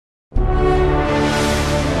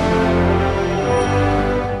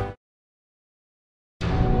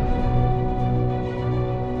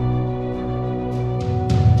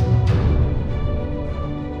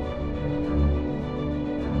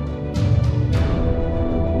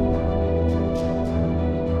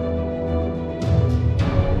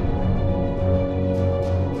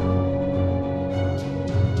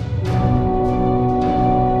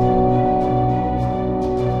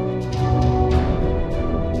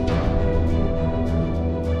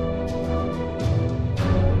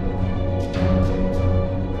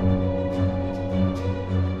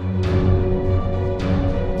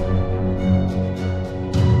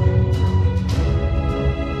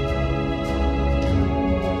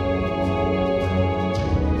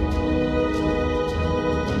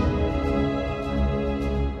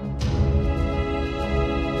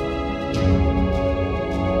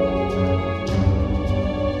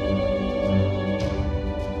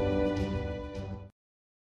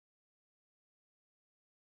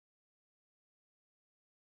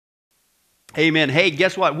Amen. Hey,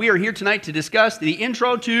 guess what? We are here tonight to discuss the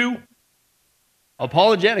intro to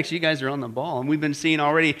Apologetics. You guys are on the ball. And we've been seeing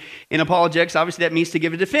already in Apologetics, obviously that means to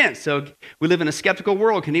give a defense. So we live in a skeptical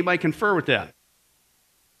world. Can anybody confer with that?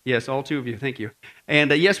 Yes, all two of you. Thank you.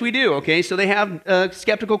 And yes, we do. Okay, so they have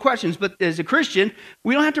skeptical questions. But as a Christian,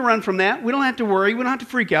 we don't have to run from that. We don't have to worry. We don't have to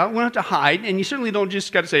freak out. We don't have to hide. And you certainly don't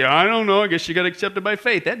just got to say, I don't know. I guess you got to accept it by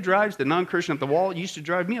faith. That drives the non-Christian up the wall. It used to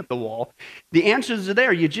drive me up the wall. The answers are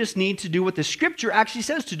there. You just need to do what the Scripture actually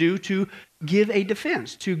says to do to give a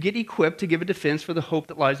defense, to get equipped to give a defense for the hope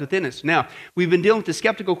that lies within us. Now, we've been dealing with the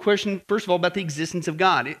skeptical question, first of all, about the existence of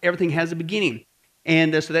God. Everything has a beginning.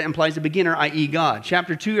 And so that implies a beginner, i.e. God.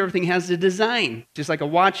 Chapter 2, everything has a design. Just like a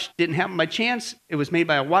watch didn't happen by chance. It was made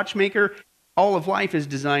by a watchmaker. All of life is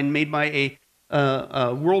designed, made by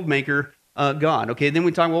a world maker, God. Okay, then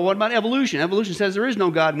we talk, well, what about evolution? Evolution says there is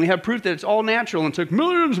no God, and we have proof that it's all natural and took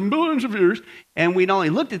millions and billions of years. And we not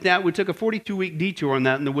only looked at that, we took a 42-week detour on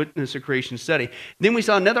that in the Witness of Creation study. Then we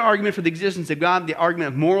saw another argument for the existence of God, the argument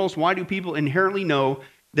of morals. Why do people inherently know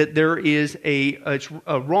that there is it's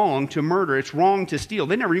wrong to murder, it's wrong to steal?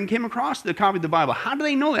 They never even came across the copy of the Bible. How do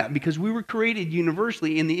they know that? Because we were created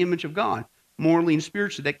universally in the image of God, morally and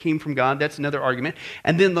spiritually. That came from God. That's another argument.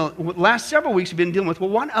 And then the last several weeks we've been dealing with, well,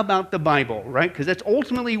 what about the Bible, right? Because that's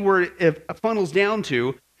ultimately where it funnels down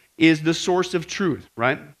to, is the source of truth,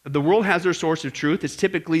 right? The world has their source of truth. It's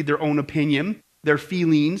typically their own opinion, their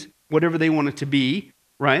feelings, whatever they want it to be,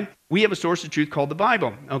 right? We have a source of truth called the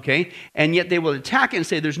Bible, okay? And yet they will attack it and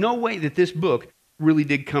say there's no way that this book really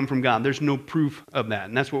did come from God. There's no proof of that.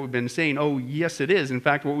 And that's what we've been saying. Oh, yes, it is. In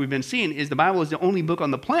fact, what we've been seeing is the Bible is the only book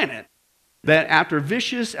on the planet that after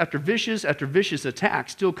vicious after vicious after vicious attack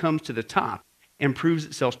still comes to the top and proves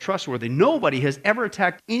itself trustworthy. Nobody has ever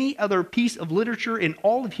attacked any other piece of literature in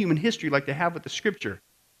all of human history like they have with the Scripture.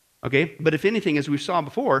 Okay, but if anything, as we saw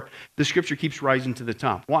before, the Scripture keeps rising to the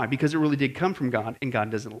top. Why? Because it really did come from God, and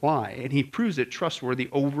God doesn't lie, and He proves it trustworthy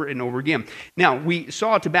over and over again. Now, we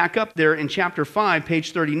saw to back up there in chapter 5,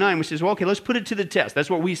 page 39, which says, well, okay, let's put it to the test.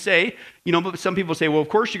 That's what we say, but some people say, well, of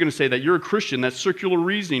course you're going to say that. You're a Christian. That's circular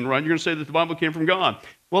reasoning, right? You're going to say that the Bible came from God.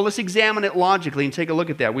 Well, let's examine it logically and take a look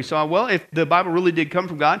at that. We saw, well, if the Bible really did come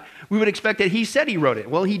from God, we would expect that He said He wrote it.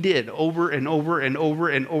 Well, He did over and over and over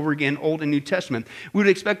and over again, Old and New Testament. We would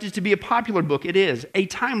expect it to be a popular book. It is. A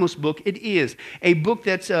timeless book. It is. A book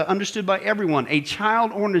that's understood by everyone. A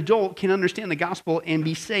child or an adult can understand the gospel and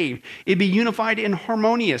be saved. It'd be unified and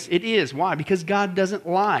harmonious. It is. Why? Because God doesn't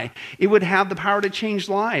lie. It would have the power to change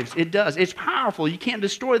lives. It does. It's powerful. You can't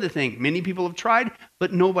destroy the thing. Many people have tried,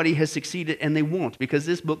 but nobody has succeeded, and they won't, because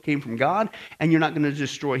this book came from God, and you're not going to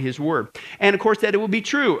destroy His word. And of course, that it will be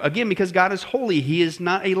true, again, because God is holy. He is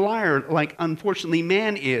not a liar like, unfortunately,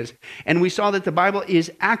 man is. And we saw that the Bible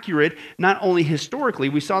is accurate, not only historically,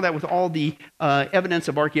 we saw that with all the evidence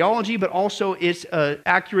of archaeology, but also it's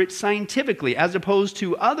accurate scientifically, as opposed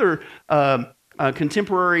to other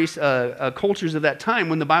contemporary cultures of that time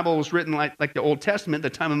when the Bible was written like the Old Testament, the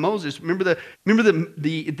time of Moses. Remember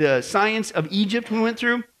the science of Egypt we went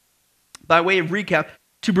through? By way of recap,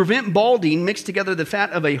 to prevent balding, mix together the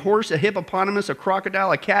fat of a horse, a hippopotamus, a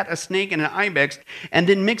crocodile, a cat, a snake, and an ibex, and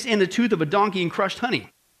then mix in the tooth of a donkey and crushed honey.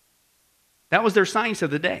 That was their science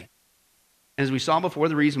of the day. As we saw before,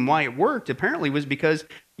 the reason why it worked apparently was because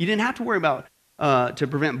you didn't have to worry about to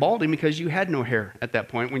prevent balding, because you had no hair at that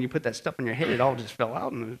point. When you put that stuff on your head, it all just fell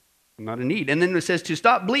out, and not a need. And then it says to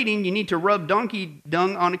stop bleeding, you need to rub donkey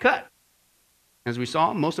dung on a cut. As we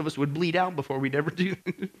saw, most of us would bleed out before we'd ever do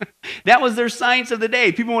that. That was their science of the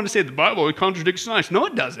day. People want to say the Bible, it contradicts science. No,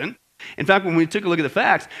 it doesn't. In fact, when we took a look at the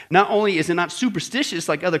facts, not only is it not superstitious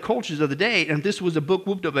like other cultures of the day, and if this was a book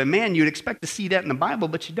whooped up by man, you'd expect to see that in the Bible,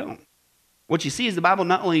 but you don't. What you see is the Bible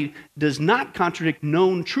not only does not contradict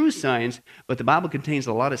known true science, but the Bible contains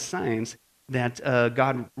a lot of science that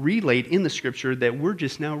God relayed in the Scripture that we're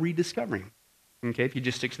just now rediscovering. Okay, if you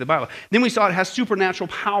just stick to the Bible. Then we saw it has supernatural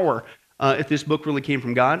power. If this book really came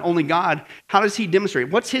from God. Only God, how does He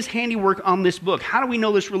demonstrate? What's His handiwork on this book? How do we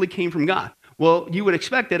know this really came from God? Well, you would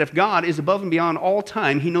expect that if God is above and beyond all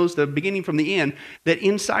time, He knows the beginning from the end, that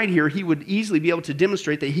inside here He would easily be able to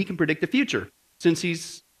demonstrate that He can predict the future, since He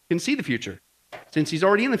can see the future, since He's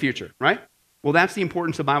already in the future, right? Well, that's the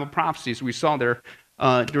importance of Bible prophecies we saw there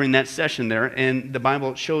during that session there, and the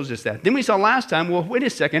Bible shows us that. Then we saw last time, well, wait a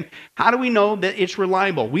second, how do we know that it's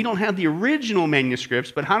reliable? We don't have the original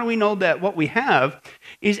manuscripts, but how do we know that what we have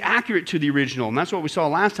is accurate to the original? And that's what we saw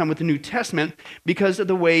last time with the New Testament, because of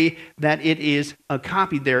the way that it is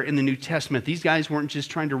copied there in the New Testament. These guys weren't just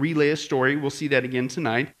trying to relay a story. We'll see that again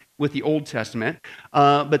tonight. with the Old Testament,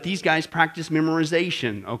 but these guys practice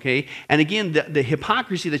memorization, okay? And again, the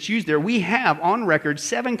hypocrisy that's used there, we have on record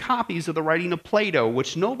 7 copies of the writing of Plato,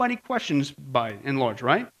 which nobody questions by and large,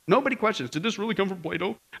 right? Nobody questions. Did this really come from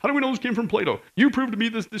Plato? How do we know this came from Plato? You proved to me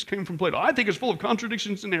this came from Plato. I think it's full of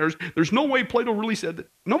contradictions and errors. There's no way Plato really said that.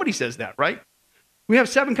 Nobody says that, right? We have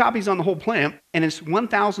 7 copies on the whole plant, and it's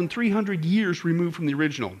 1,300 years removed from the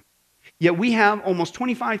original. Yet we have almost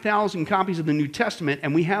 25,000 copies of the New Testament,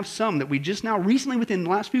 and we have some that we just now recently, within the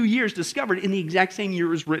last few years, discovered in the exact same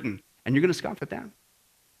year as written. And you're going to scoff at that?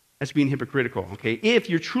 That's being hypocritical, okay? If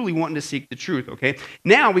you're truly wanting to seek the truth, okay?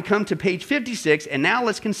 Now we come to page 56, and now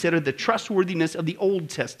let's consider the trustworthiness of the Old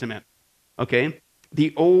Testament, okay?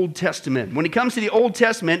 The Old Testament. When it comes to the Old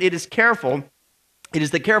Testament, it is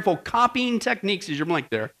the careful copying techniques, is your blank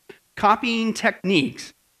there, copying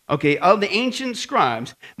techniques, okay, of the ancient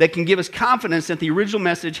scribes that can give us confidence that the original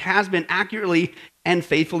message has been accurately and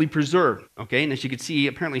faithfully preserved, okay? And as you can see,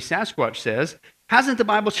 apparently Sasquatch says, hasn't the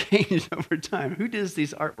Bible changed over time? Who does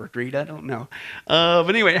these artwork, Reed? I don't know. But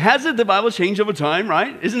anyway, hasn't the Bible changed over time,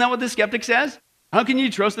 right? Isn't that what the skeptic says? How can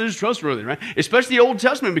you trust that it's trustworthy, right? Especially the Old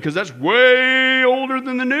Testament, because that's way older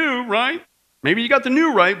than the New, right? Maybe you got the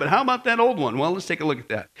new right, but how about that old one? Well, let's take a look at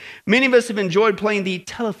that. Many of us have enjoyed playing the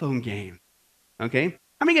telephone game, okay?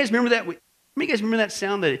 How many of you guys remember that? How many of you guys remember that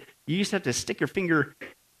sound that you used to have to stick your finger,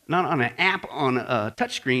 not on an app on a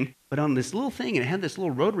touch screen, but on this little thing, and it had this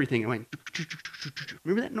little rotary thing. It went,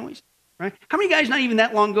 remember that noise? Right? How many guys, not even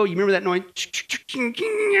that long ago, you remember that noise?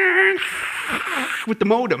 With the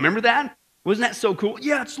modem, remember that? Wasn't that so cool?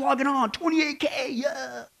 Yeah, it's logging on, 28K,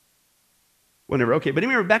 yeah. Whatever, okay, but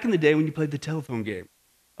remember back in the day when you played the telephone game,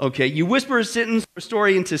 okay, you whisper a sentence or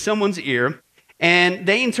story into someone's ear, and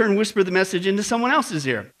they in turn whisper the message into someone else's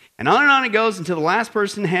ear. And on it goes until the last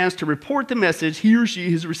person has to report the message he or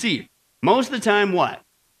she has received. Most of the time, what?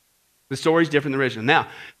 The story's different than the original. Now,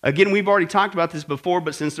 again, we've already talked about this before,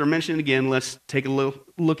 but since they're mentioned again, let's take a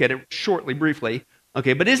look at it shortly, briefly.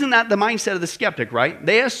 Okay, but isn't that the mindset of the skeptic, right?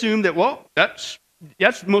 They assume that, well, that's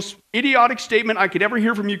the most idiotic statement I could ever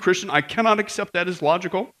hear from you, Christian. I cannot accept that as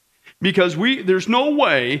logical. Because there's no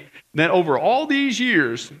way that over all these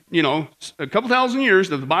years, a couple thousand years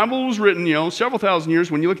that the Bible was written, several thousand years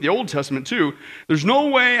when you look at the Old Testament too, there's no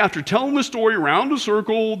way after telling the story around a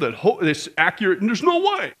circle that it's accurate, and there's no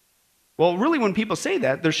way. Well, really when people say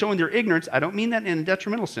that, they're showing their ignorance. I don't mean that in a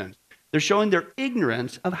detrimental sense. They're showing their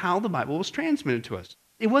ignorance of how the Bible was transmitted to us.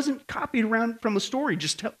 It wasn't copied around from a story.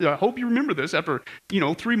 I hope you remember this after,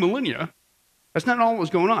 3 millennia. That's not all that was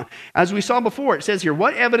going on. As we saw before, it says here,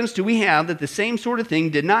 what evidence do we have that the same sort of thing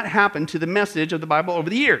did not happen to the message of the Bible over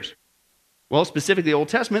the years? Well, specifically the Old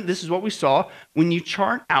Testament, this is what we saw when you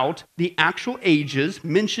chart out the actual ages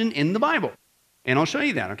mentioned in the Bible. And I'll show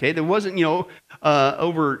you that, okay? There wasn't,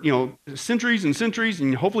 over, centuries and centuries,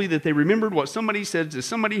 and hopefully that they remembered what somebody said to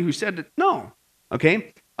somebody who said it. No,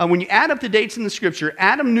 okay? When you add up the dates in the Scripture,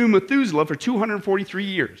 Adam knew Methuselah for 243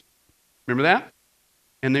 years. Remember that?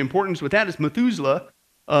 And the importance with that is Methuselah,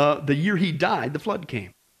 the year he died, the flood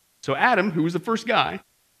came. So Adam, who was the first guy,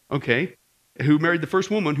 okay, who married the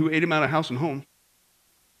first woman who ate him out of house and home.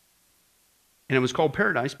 And it was called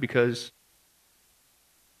paradise because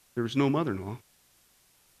there was no mother-in-law.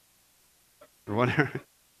 Or whatever.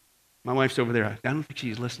 My wife's over there. I don't think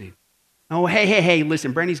she's listening. Oh, hey,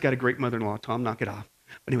 listen, Brandy's got a great mother-in-law. Tom, knock it off.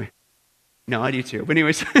 But anyway. No, I do too. But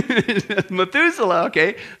anyways, Methuselah,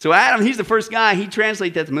 okay. So Adam, he's the first guy. He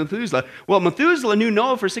translates that to Methuselah. Well, Methuselah knew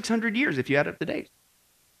Noah for 600 years if you add up the dates.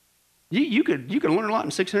 You could learn a lot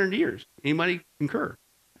in 600 years. Anybody concur,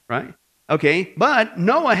 right? Okay, but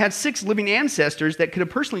Noah had 6 living ancestors that could have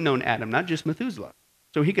personally known Adam, not just Methuselah.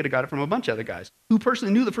 So he could have got it from a bunch of other guys who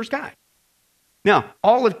personally knew the first guy. Now,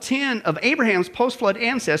 all of 10 of Abraham's post-flood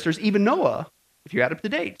ancestors, even Noah, if you add up the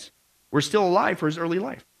dates, were still alive for his early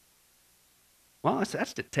life. Well,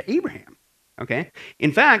 that's to Abraham, okay?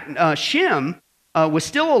 In fact, Shem was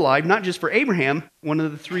still alive, not just for Abraham, one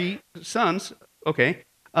of the 3 sons, okay,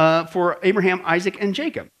 for Abraham, Isaac, and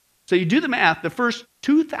Jacob. So you do the math, the first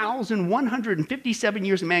 2,157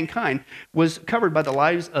 years of mankind was covered by the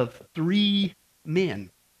lives of 3 men.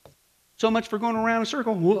 So much for going around in a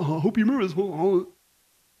circle. Well, I hope you remember this.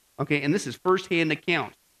 Okay, and this is first-hand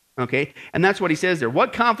account. Okay, and that's what he says there.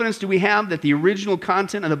 What confidence do we have that the original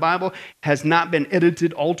content of the Bible has not been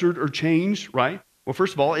edited, altered, or changed, right? Well,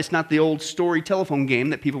 first of all, it's not the old story telephone game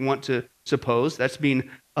that people want to suppose. That's being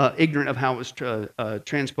ignorant of how it was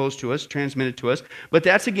transposed to us, transmitted to us. But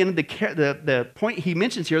that's, again, the point he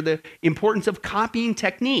mentions here, the importance of copying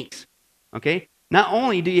techniques, okay? Not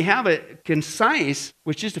only do you have it concise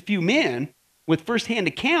with just a few men with first-hand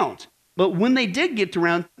account, But when they did get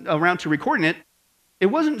around to recording it, it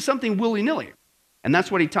wasn't something willy-nilly. And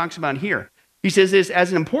that's what he talks about here. He says this,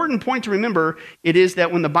 as an important point to remember, it is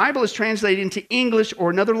that when the Bible is translated into English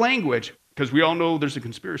or another language, because we all know there's a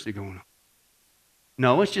conspiracy going on.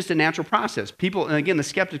 No, it's just a natural process. People, and again, the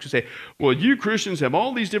skeptics will say, well, you Christians have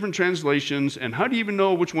all these different translations, and how do you even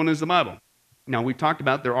know which one is the Bible? Now, we've talked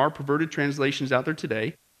about there are perverted translations out there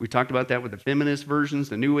today. We talked about that with the feminist versions,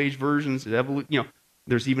 the New Age versions,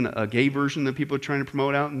 there's even a gay version that people are trying to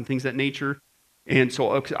promote out and things of that nature. And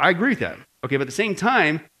so I agree with that. Okay, but at the same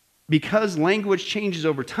time, because language changes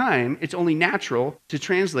over time, it's only natural to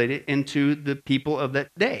translate it into the people of that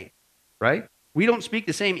day, right? We don't speak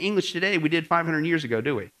the same English today we did 500 years ago,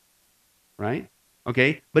 do we? Right?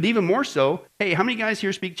 Okay, but even more so, hey, how many guys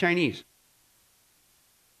here speak Chinese?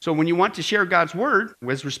 So when you want to share God's word,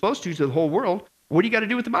 as we're supposed to the whole world, what do you got to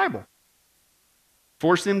do with the Bible?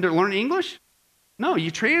 Force them to learn English? No,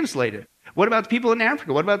 you translate it. What about the people in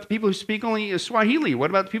Africa? What about the people who speak only Swahili? What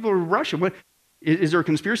about the people in Russia? Is there a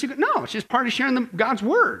conspiracy? No, it's just part of sharing God's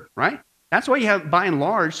word, right? That's why you have, by and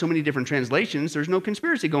large, so many different translations. There's no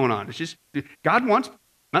conspiracy going on. It's just God wants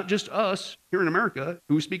not just us here in America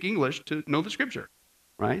who speak English to know the scripture,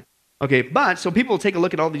 right? Okay, but so people will take a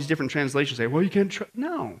look at all these different translations and say, well, you can't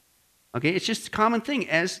no. Okay, it's just a common thing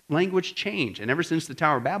as language change. And ever since the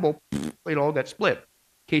Tower of Babel, it all got split. In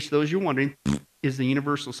case those you're wondering, is the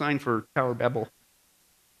universal sign for Tower of Babel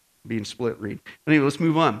being split, read. Anyway, let's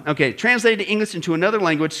move on. Okay, translated to English into another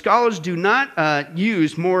language, scholars do not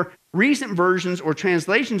use more recent versions or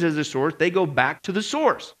translations as a source. They go back to the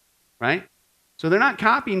source, right? So they're not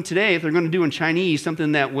copying today, if they're going to do in Chinese,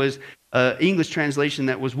 something that was English translation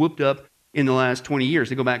that was whooped up in the last 20 years.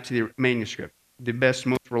 They go back to the manuscript, the best,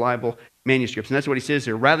 most reliable manuscripts. And that's what he says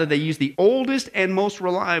here. Rather, they use the oldest and most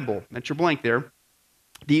reliable, that's your blank there,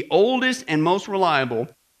 the oldest and most reliable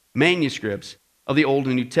manuscripts of the Old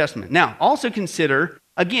and New Testament. Now, also consider,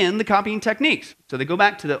 again, the copying techniques. So they go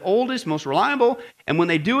back to the oldest, most reliable, and when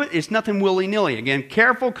they do it, it's nothing willy-nilly. Again,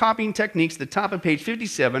 careful copying techniques, the top of page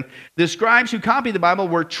 57. The scribes who copied the Bible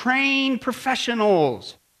were trained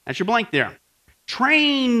professionals. That's your blank there.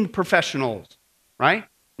 Trained professionals, right?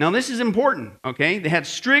 Now, this is important, okay? They had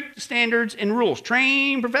strict standards and rules.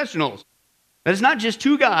 Trained professionals. But it's not just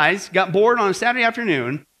two guys got bored on a Saturday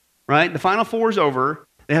afternoon, right? The Final Four is over.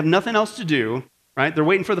 They have nothing else to do, right? They're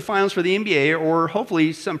waiting for the finals for the NBA or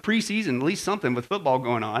hopefully some preseason, at least something with football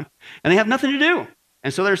going on, and they have nothing to do.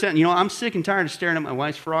 And so they're saying, I'm sick and tired of staring at my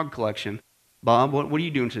wife's frog collection. Bob, what are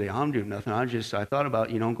you doing today? I'm doing nothing. I thought about,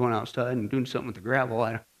 going outside and doing something with the gravel.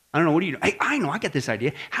 I don't know. What are you doing? Hey, I know. I got this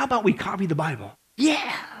idea. How about we copy the Bible?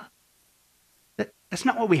 Yeah. That's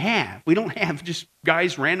not what we have. We don't have just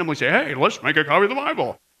guys randomly say, hey, let's make a copy of the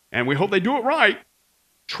Bible. And we hope they do it right.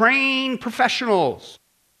 Train professionals.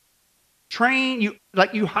 You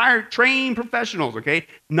hire trained professionals, okay?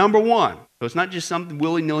 Number one. So it's not just some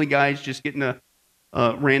willy-nilly guys just getting a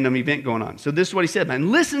random event going on. So this is what he said,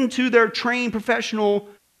 man. Listen to their trained professional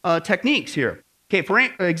techniques here. Okay, for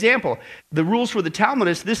example, the rules for the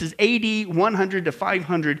Talmudists, this is AD 100 to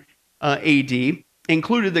 500 AD,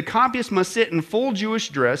 included the copyist must sit in full Jewish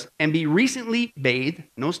dress and be recently bathed,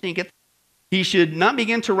 no stinketh. He should not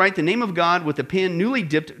begin to write the name of God with a pen newly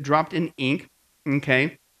dropped in ink,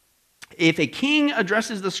 okay? If a king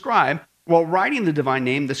addresses the scribe while writing the divine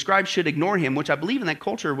name, the scribe should ignore him, which I believe in that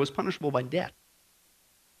culture was punishable by death.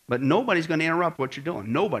 But nobody's going to interrupt what you're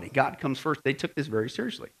doing. Nobody. God comes first. They took this very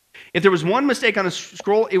seriously. If there was one mistake on a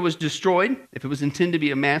scroll, it was destroyed. If it was intended to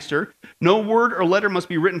be a master, no word or letter must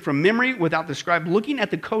be written from memory without the scribe looking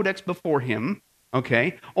at the codex before him.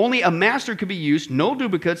 Okay? Only a master could be used. No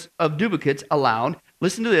duplicates allowed.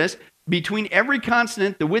 Listen to this. Between every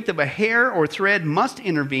consonant, the width of a hair or thread must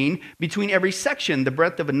intervene. Between every section, the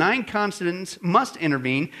breadth of 9 consonants must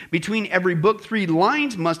intervene. Between every book, 3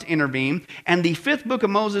 lines must intervene. And the 5th book of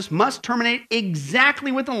Moses must terminate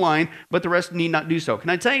exactly with a line, but the rest need not do so. Can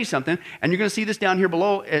I tell you something? And you're going to see this down here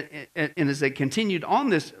below, and as they continued on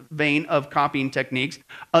this vein of copying techniques,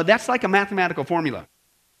 that's like a mathematical formula.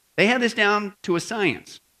 They had this down to a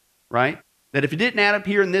science, right? That if it didn't add up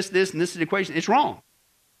here and this, and this is the equation, it's wrong.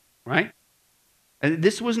 Right? And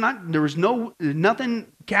there was nothing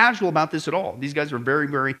casual about this at all. These guys were very,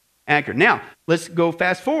 very accurate. Now, let's go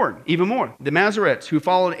fast forward even more. The Masoretes, who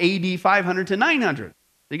followed AD 500 to 900.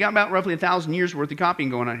 They got about roughly 1,000 years worth of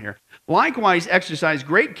copying going on here. Likewise, exercised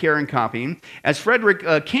great care in copying. As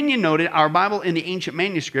Frederick Kenyon noted, our Bible in the ancient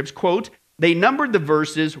manuscripts, quote, they numbered the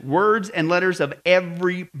verses, words, and letters of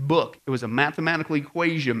every book. It was a mathematical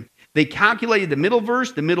equation. They calculated the middle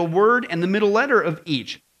verse, the middle word, and the middle letter of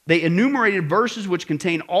each. They enumerated verses which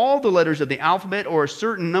contain all the letters of the alphabet or a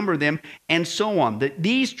certain number of them, and so on.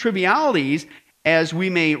 These trivialities, as we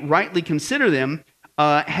may rightly consider them,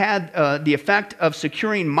 had the effect of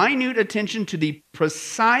securing minute attention to the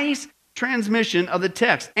precise transmission of the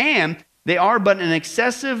text, and they are but an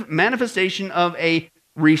excessive manifestation of a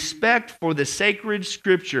respect for the sacred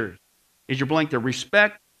scriptures. Is your blank there?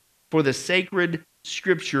 Respect for the sacred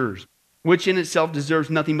scriptures, which in itself deserves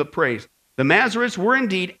nothing but praise. The Masoretes were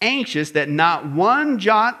indeed anxious that not one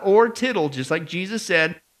jot or tittle, just like Jesus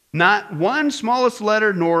said, not one smallest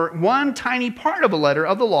letter nor one tiny part of a letter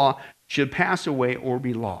of the law should pass away or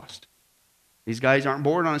be lost. These guys aren't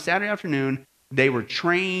bored on a Saturday afternoon. They were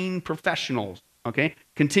trained professionals. Okay,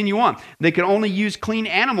 continue on. They could only use clean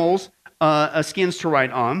animals' skins to write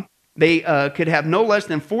on. They could have no less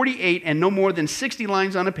than 48 and no more than 60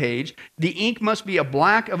 lines on a page. The ink must be a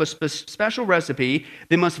black of a special recipe.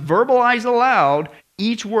 They must verbalize aloud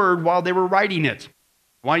each word while they were writing it.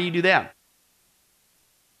 Why do you do that?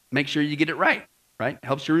 Make sure you get it right, right?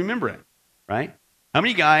 Helps you remember it, right? How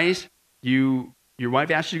many guys, your wife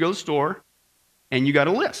asked you to go to the store and you got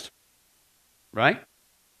a list, right?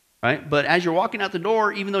 Right? But as you're walking out the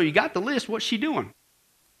door, even though you got the list, what's she doing?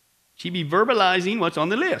 She'd be verbalizing what's on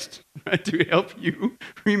the list, right, to help you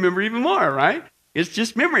remember even more, right? It's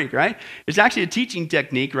just memory, right? It's actually a teaching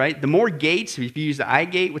technique, right? The more gates, if you use the eye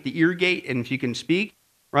gate with the ear gate, and if you can speak,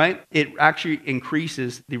 right, it actually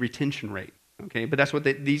increases the retention rate, okay? But that's what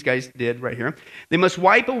these guys did right here. They must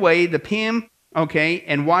wipe away the pen, okay,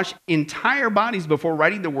 and wash entire bodies before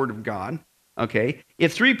writing the word of God. Okay,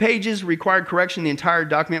 if 3 pages required correction, the entire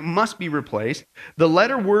document must be replaced. The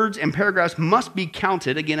letter, words, and paragraphs must be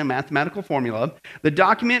counted. Again, a mathematical formula. The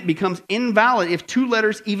document becomes invalid if 2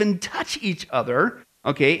 letters even touch each other.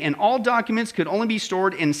 Okay, and all documents could only be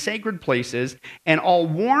stored in sacred places, and all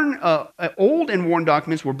old and worn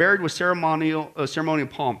documents were buried with ceremonial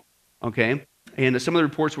pomp. Okay, and some of the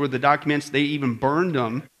reports were the documents, they even burned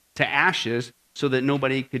them to ashes, so that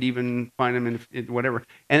nobody could even find them in whatever.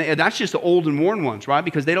 And that's just the old and worn ones, right?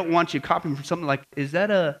 Because they don't want you copying from something like, is that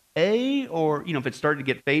a A? Or, if it started to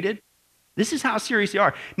get faded. This is how serious they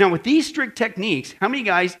are. Now, with these strict techniques, how many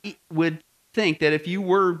guys would think that if you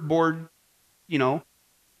were bored,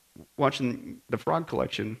 watching the Frog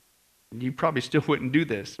Collection, you probably still wouldn't do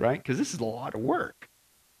this, right? Because this is a lot of work,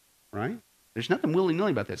 right? There's nothing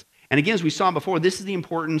willy-nilly about this. And again, as we saw before, this is the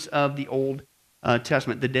importance of the Old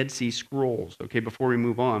Testament, the Dead Sea Scrolls, okay, before we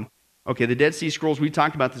move on. Okay, the Dead Sea Scrolls, we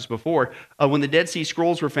talked about this before. When the Dead Sea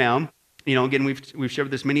Scrolls were found, again, we've shared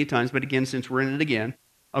this many times, but again, since we're in it again,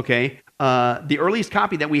 okay, the earliest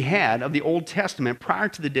copy that we had of the Old Testament prior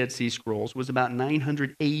to the Dead Sea Scrolls was about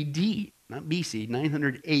 900 A.D., not B.C.,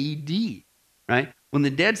 900 A.D., right? When the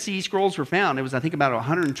Dead Sea Scrolls were found, it was, I think, about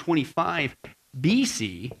 125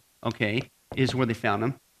 B.C., okay, is where they found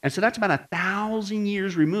them. And so that's about 1,000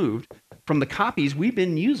 years removed from the copies we've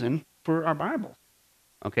been using for our Bible.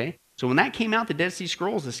 Okay? So when that came out, the Dead Sea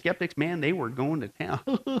Scrolls, the skeptics, man, they were going to town.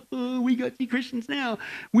 We got you Christians now.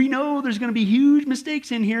 We know there's going to be huge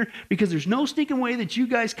mistakes in here because there's no stinking way that you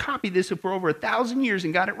guys copied this for over 1,000 years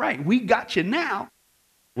and got it right. We got you now.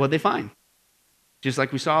 What'd they find? Just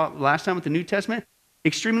like we saw last time with the New Testament,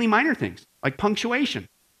 extremely minor things like punctuation.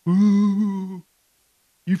 Ooh,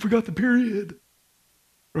 you forgot the period.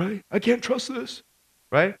 Right? I can't trust this,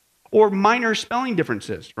 right? Or minor spelling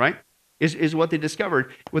differences, right? Is what they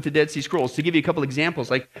discovered with the Dead Sea Scrolls. To give you a couple examples,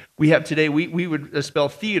 like we have today, we would spell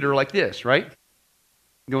theater like this, right?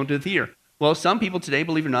 Going to the theater. Well, some people today,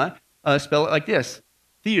 believe it or not, spell it like this: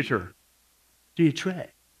 theater, theatre.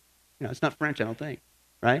 It's not French, I don't think,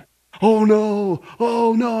 right? Oh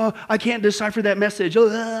no, I can't decipher that message.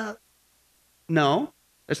 No.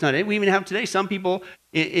 That's not it. We even have today, some people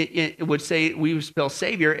it would say, we would spell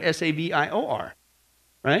Savior, S-A-V-I-O-R,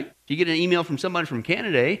 right? If you get an email from somebody from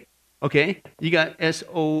Canada, okay, you got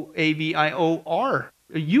S-O-A-V-I-O-R,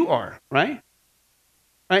 U-R, right?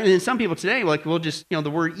 And then some people today, we'll just, the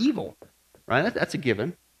word evil, right? That's a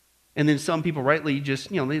given. And then some people rightly just,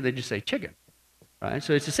 they just say chicken, right?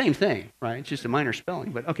 So it's the same thing, right? It's just a minor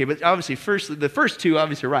spelling. But obviously the first two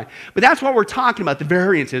obviously are right. But that's what we're talking about, the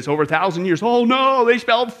variances over 1,000 years. Oh no, they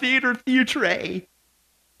spelled theater, theatre.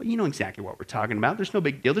 Well, you know exactly what we're talking about. There's no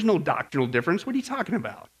big deal. There's no doctrinal difference. What are you talking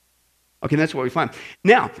about? Okay, that's what we find.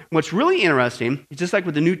 Now, what's really interesting, just like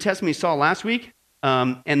with the New Testament we saw last week,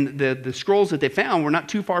 and the scrolls that they found were not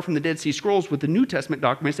too far from the Dead Sea Scrolls with the New Testament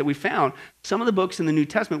documents that we found. Some of the books in the New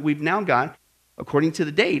Testament we've now got, according to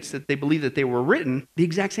the dates that they believe that they were written, the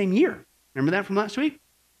exact same year. Remember that from last week?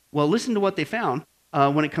 Well, listen to what they found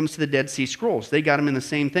when it comes to the Dead Sea Scrolls. They got them in the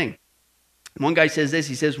same thing. One guy says this.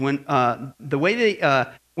 He says when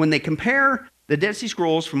when they compare the Dead Sea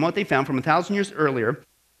Scrolls from what they found from 1,000 years earlier,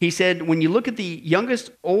 he said, when you look at the youngest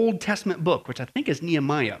Old Testament book, which I think is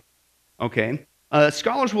Nehemiah, okay,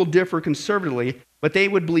 scholars will differ conservatively, but they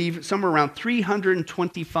would believe somewhere around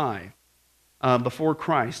 325 before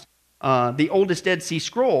Christ. The oldest Dead Sea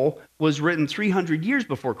Scroll was written 300 years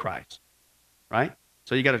before Christ, right?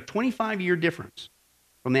 So you got a 25-year difference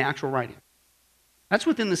from the actual writing. That's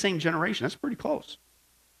within the same generation. That's pretty close,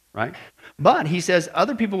 right? But he says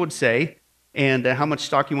other people would say, and how much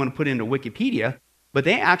stock you want to put into Wikipedia, but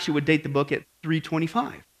they actually would date the book at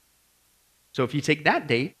 325. So if you take that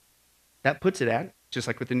date, that puts it at, just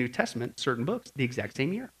like with the New Testament, certain books, the exact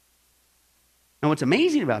same year. Now what's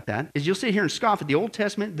amazing about that is you'll sit here and scoff at the Old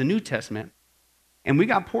Testament, the New Testament, and we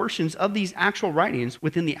got portions of these actual writings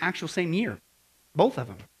within the actual same year. Both of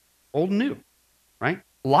them, old and new, right?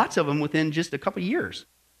 Lots of them within just a couple of years.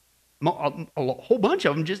 A whole bunch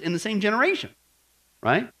of them just in the same generation,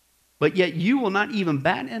 right? But yet you will not even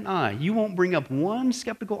bat an eye. You won't bring up one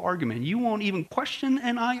skeptical argument. You won't even question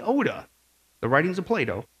an iota. The writings of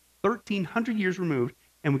Plato, 1,300 years removed,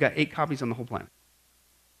 and we got 8 copies on the whole planet.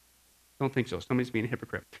 Don't think so. Somebody's being a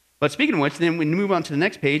hypocrite. But speaking of which, then we move on to the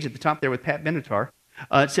next page at the top there with Pat Benatar.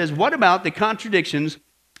 It says, what about the contradictions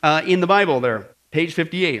in the Bible there? Page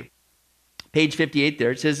 58. Page 58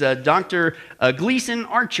 there. It says, Dr. Gleason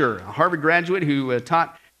Archer, a Harvard graduate who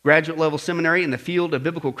taught graduate level seminary in the field of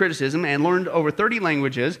biblical criticism and learned over 30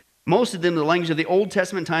 languages, most of them the language of the Old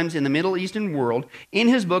Testament times in the Middle Eastern world, in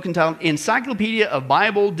his book entitled Encyclopedia of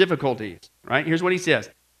Bible Difficulties. Right? Here's what he says.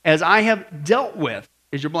 As I have dealt with,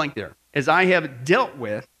 is your blank there, as I have dealt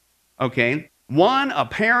with, okay, one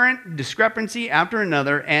apparent discrepancy after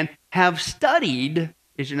another, and have studied,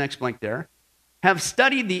 is your next blank there, have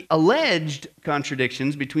studied the alleged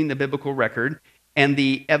contradictions between the biblical record and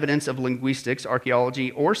the evidence of linguistics,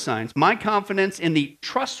 archaeology, or science, my confidence in the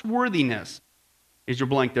trustworthiness, is your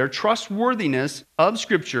blank there, trustworthiness of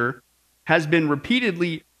Scripture has been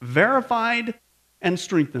repeatedly verified and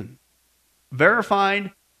strengthened.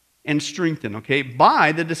 Verified and strengthened, okay,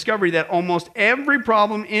 by the discovery that almost every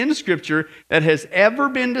problem in Scripture that has ever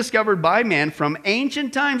been discovered by man from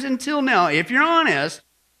ancient times until now, if you're honest,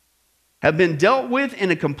 have been dealt with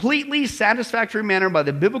in a completely satisfactory manner by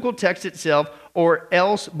the biblical text itself or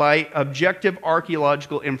else by objective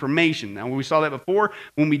archaeological information. Now, we saw that before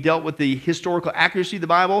when we dealt with the historical accuracy of the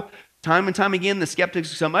Bible. Time and time again, the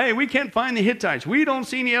skeptics say, hey, we can't find the Hittites. We don't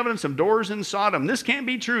see any evidence of doors in Sodom. This can't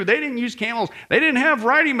be true. They didn't use camels. They didn't have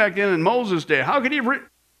writing back then in Moses' day. How could he have written?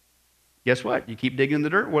 Guess what? You keep digging in the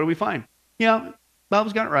dirt, what do we find? Yeah,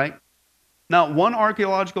 Bible's got it right. Not one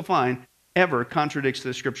archaeological find ever contradicts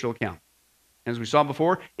the scriptural account. As we saw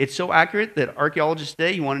before, it's so accurate that archaeologists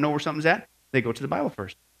today, you want to know where something's at? They go to the Bible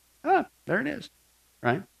first. Ah, there it is,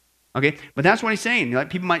 right? Okay, but that's what he's saying.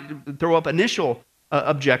 Like, people might throw up initial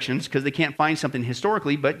objections because they can't find something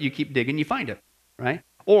historically, but you keep digging, you find it, right?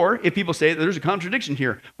 Or if people say that there's a contradiction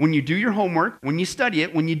here, when you do your homework, when you study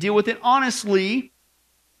it, when you deal with it honestly,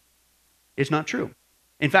 it's not true.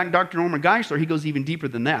 In fact, Dr. Norman Geisler, he goes even deeper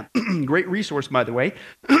than that. Great resource, by the way.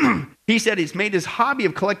 He said he's made his hobby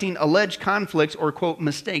of collecting alleged conflicts or, quote,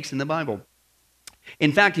 mistakes in the Bible.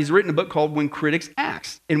 In fact, he's written a book called When Critics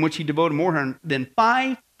Ask, in which he devoted more than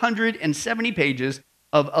 570 pages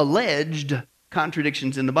of alleged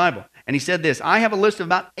contradictions in the Bible. And he said this, I have a list of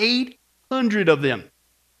about 800 of them.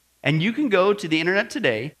 And you can go to the internet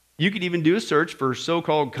today. You could even do a search for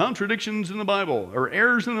so-called contradictions in the Bible or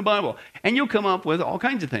errors in the Bible, and you'll come up with all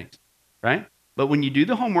kinds of things, right? But when you do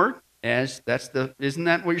the homework, isn't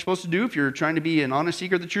that what you're supposed to do if you're trying to be an honest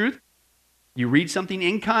seeker of the truth? You read something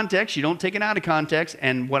in context, you don't take it out of context,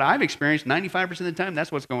 and what I've experienced 95% of the time,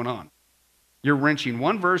 that's what's going on. You're wrenching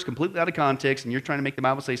one verse completely out of context, and you're trying to make the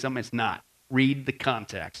Bible say something it's not. Read the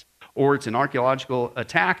context. Or it's an archaeological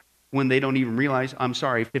attack when they don't even realize, I'm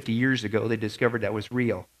sorry, 50 years ago they discovered that was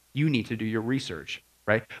real. You need to do your research,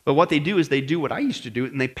 right? But what they do is they do what I used to do,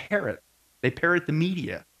 and they parrot. They parrot the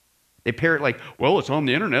media. They parrot like, well, it's on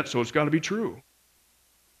the internet, so it's got to be true.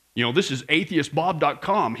 You know, this is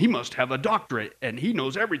atheistbob.com. He must have a doctorate, and he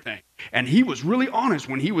knows everything. And he was really honest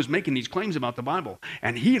when he was making these claims about the Bible.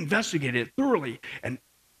 And he investigated it thoroughly. And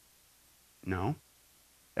no,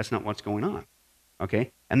 that's not what's going on,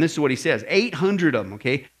 okay? And this is what he says. 800 of them,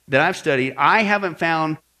 okay, that I've studied, I haven't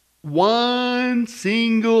found one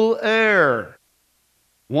single error.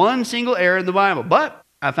 One single error in the Bible. But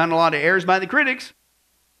I found a lot of errors by the critics.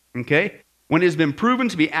 Okay? When it has been proven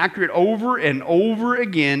to be accurate over and over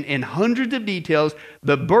again in hundreds of details,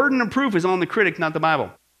 the burden of proof is on the critic, not the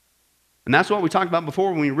Bible. And that's what we talked about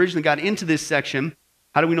before when we originally got into this section.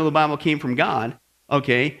 How do we know the Bible came from God?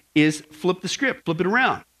 Okay, is flip the script, flip it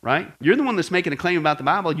around. right? You're the one that's making a claim about the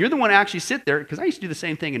Bible. You're the one to actually sit there, because I used to do the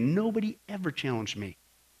same thing, and nobody ever challenged me,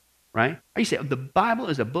 right? I used to say, the Bible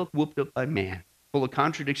is a book whooped up by man, full of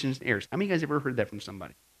contradictions and errors. How many of you guys ever heard that from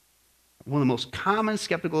somebody? One of the most common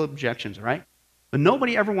skeptical objections, right? But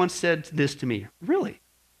nobody ever once said this to me. Really?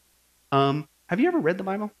 Have you ever read the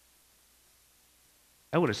Bible?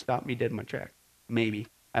 That would have stopped me dead in my tracks. Maybe.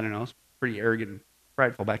 I don't know. I was pretty arrogant and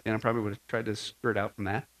prideful back then. I probably would have tried to skirt out from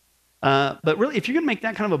that. But really, if you're going to make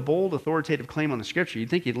that kind of a bold, authoritative claim on the Scripture, you'd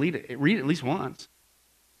think you'd read it at least once.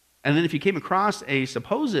 And then if you came across a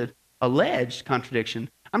supposed, alleged contradiction,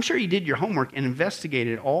 I'm sure you did your homework and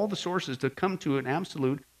investigated all the sources to come to an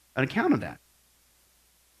account of that.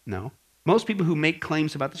 No. Most people who make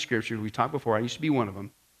claims about the Scripture, we talked before, I used to be one of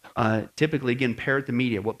them, typically, again, parrot the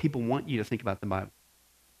media, what people want you to think about the Bible.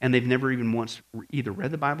 And they've never even once either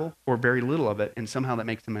read the Bible or very little of it, and somehow that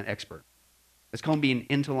makes them an expert. It's called being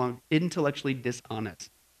intellectually dishonest,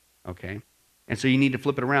 okay? And so you need to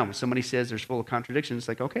flip it around. When somebody says there's full of contradictions, it's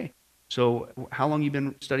like, okay, so how long have you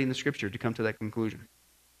been studying the Scripture to come to that conclusion?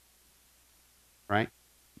 Right?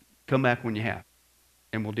 Come back when you have,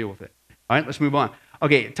 and we'll deal with it. All right, let's move on.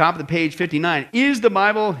 Okay, top of the page, 59. Is the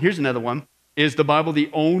Bible, here's another one, is the Bible the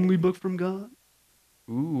only book from God?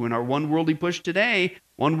 Ooh, in our one worldly push today,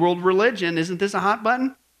 one world religion, isn't this a hot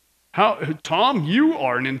button? Tom, you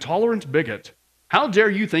are an intolerant bigot. How dare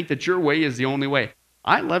you think that your way is the only way?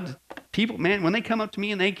 I love people, man, when they come up to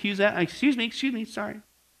me and they accuse that, excuse me, sorry.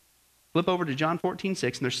 Flip over to John 14:6,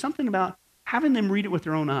 and there's something about having them read it with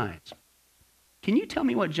their own eyes. Can you tell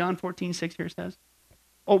me what John 14:6 here says?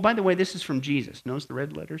 Oh, by the way, this is from Jesus. Notice the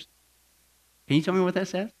red letters? Can you tell me what that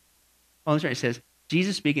says? Oh, that's right. It says,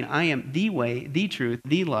 Jesus speaking, I am the way, the truth,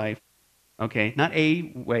 the life. Okay, not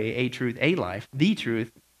a way, a truth, a life. The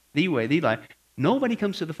truth, the way, the life. Nobody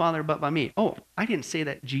comes to the Father but by me. Oh, I didn't say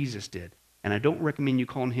that. Jesus did. And I don't recommend you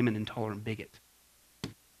calling him an intolerant bigot.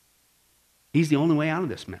 He's the only way out of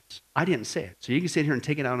this mess. I didn't say it. So you can sit here and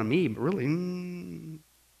take it out on me, but really,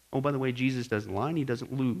 oh, by the way, Jesus doesn't lie and he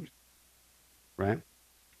doesn't lose. Right?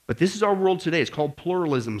 But this is our world today. It's called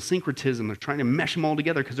pluralism, syncretism. They're trying to mesh them all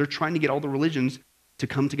together because they're trying to get all the religions to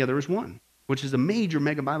come together as one, which is a major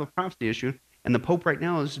mega Bible prophecy issue. And the Pope right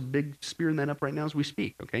now is big spearing that up right now as we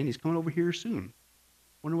speak. Okay, and he's coming over here soon.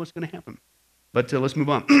 Wonder what's going to happen. But let's move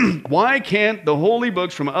on. Why can't the holy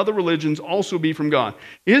books from other religions also be from God?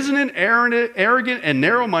 Isn't it arrogant and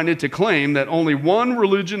narrow-minded to claim that only one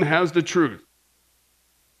religion has the truth?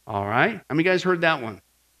 All right. How many guys heard that one?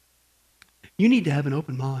 You need to have an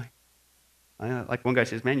open mind. Like one guy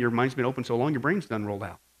says, man, your mind's been open so long, your brain's done rolled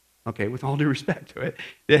out. Okay, with all due respect to it.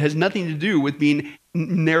 It has nothing to do with being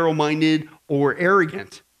narrow-minded or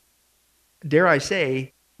arrogant. Dare I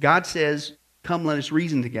say, God says, come let us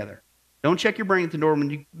reason together. Don't check your brain at the door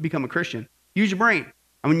when you become a Christian. Use your brain.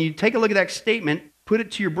 And when you take a look at that statement, put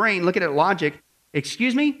it to your brain, look at it logic.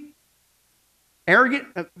 Excuse me? Arrogant?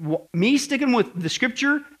 Me sticking with the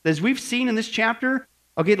Scripture, as we've seen in this chapter,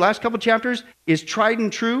 okay, the last couple chapters, is tried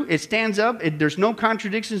and true. It stands up. There's no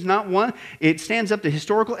contradictions, not one. It stands up to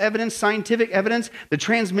historical evidence, scientific evidence. The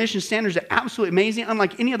transmission standards are absolutely amazing.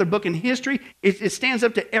 Unlike any other book in history, it stands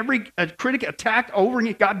up to every critic attacked over,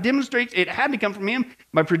 and God demonstrates it had to come from him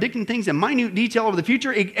by predicting things in minute detail over the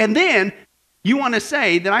future. And then you want to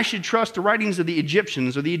say that I should trust the writings of the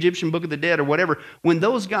Egyptians or the Egyptian Book of the Dead or whatever, when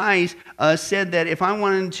those guys said that if I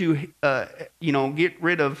wanted to, get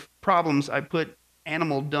rid of problems, I put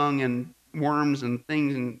animal dung and worms and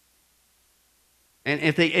things, and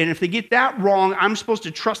if they get that wrong, I'm supposed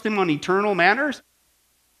to trust them on eternal matters?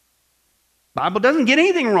 Bible doesn't get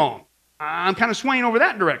anything wrong. I'm kind of swaying over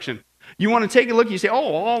that direction. You want to take a look, you say,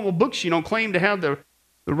 oh, all books, claim to have the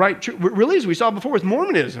right truth. Really, as we saw before with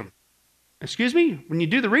Mormonism. Excuse me? When you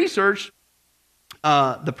do the research,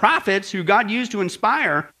 the prophets who God used to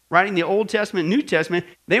inspire writing the Old Testament, New Testament,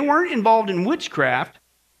 they weren't involved in witchcraft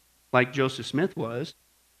like Joseph Smith was,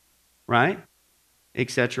 right?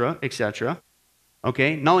 Etc., etc.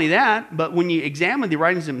 Okay, not only that, but when you examine the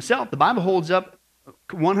writings themselves, the Bible holds up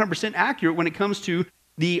 100% accurate when it comes to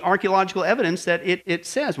the archaeological evidence that it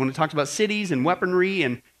says. When it talks about cities and weaponry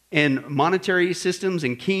and monetary systems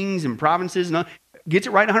and kings and provinces, and all, gets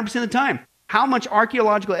it right 100% of the time. How much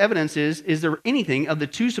archaeological evidence is there anything of the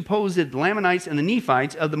two supposed Lamanites and the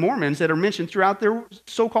Nephites of the Mormons that are mentioned throughout their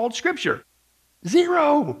so-called scripture?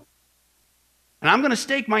 Zero. And I'm going to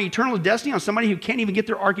stake my eternal destiny on somebody who can't even get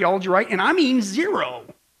their archaeology right, and I mean zero.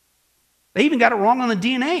 They even got it wrong on the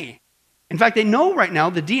DNA. In fact, they know right now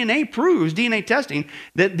the DNA proves, DNA testing,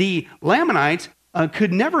 that the Lamanites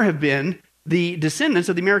could never have been the descendants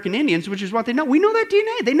of the American Indians, which is what they know. We know that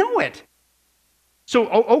DNA. They know it. So,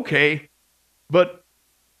 okay, but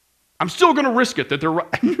I'm still going to risk it that they're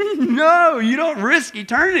right. No, you don't risk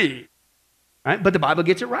eternity. Right? But the Bible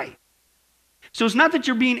gets it right. So it's not that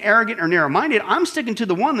you're being arrogant or narrow-minded. I'm sticking to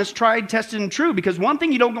the one that's tried, tested, and true, because one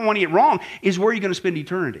thing you don't want to get wrong is where you're going to spend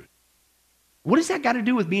eternity. What does that got to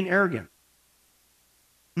do with being arrogant?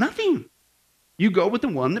 Nothing. You go with the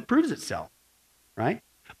one that proves itself, right?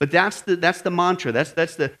 But that's the mantra.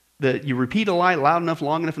 That's the you repeat a lie loud enough,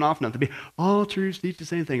 long enough, and often enough to be, all truths teach the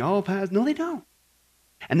same thing, all paths. No, they don't.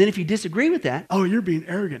 And then if you disagree with that, oh, you're being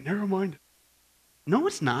arrogant, narrow-minded. No,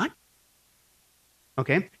 it's not.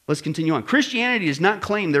 Okay, let's continue on. Christianity does not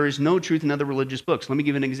claim there is no truth in other religious books. Let me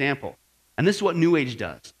give you an example. And this is what New Age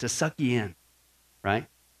does, to suck you in, right?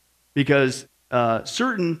 Because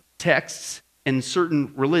certain texts in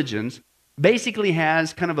certain religions basically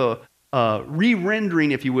has kind of a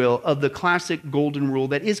re-rendering, if you will, of the classic golden rule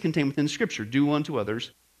that is contained within Scripture. Do unto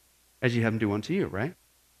others as you have them do unto you, right?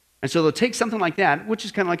 And so they'll take something like that, which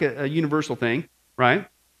is kind of like a universal thing, right?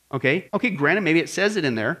 Okay, granted, maybe it says it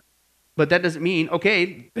in there, but that doesn't mean,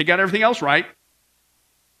 okay, they got everything else right.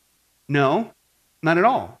 No, not at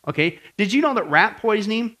all, okay? Did you know that rat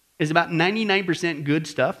poisoning is about 99% good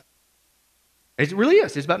stuff? It really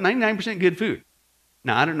is. It's about 99% good food.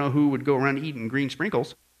 Now, I don't know who would go around eating green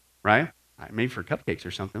sprinkles, right? Maybe for cupcakes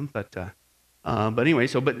or something, but anyway,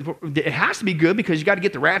 but it has to be good because you got to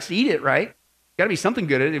get the rats to eat it, right? Got to be something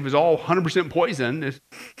good at it. If it was all 100% poison,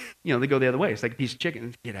 they go the other way. It's like a piece of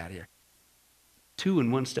chicken. Get out of here. 2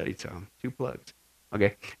 in one study, so 2 plugs.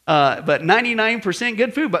 Okay, but 99%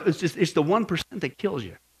 good food, but it's the 1% that kills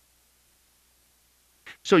you.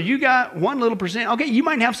 So you got 1 little percent. Okay, you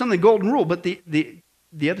might have something golden rule, but the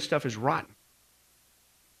other stuff is rotten.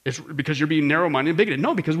 It's because you're being narrow-minded and bigoted.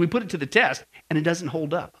 No, because we put it to the test and it doesn't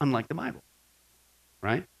hold up, unlike the Bible,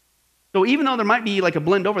 right? So even though there might be like a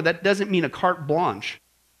blend over, that doesn't mean a carte blanche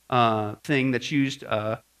thing that's used.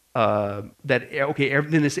 Everything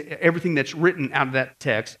that's written out of that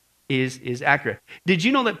text is accurate. Did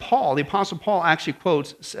you know that Paul, the Apostle Paul, actually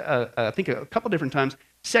quotes, I think a couple different times,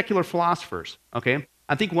 secular philosophers? Okay,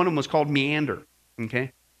 I think one of them was called Meander.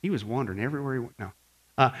 Okay, he was wandering everywhere he went. No,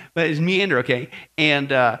 but it's Meander. Okay,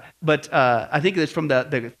 and I think it's from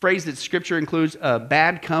the phrase that Scripture includes: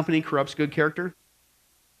 "Bad company corrupts good character."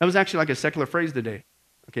 That was actually like a secular phrase today.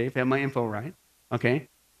 Okay, if I have my info right. Okay.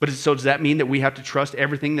 But so does that mean that we have to trust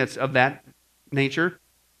everything that's of that nature?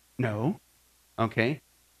 No. Okay.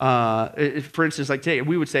 For instance, like today,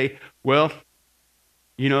 we would say, well,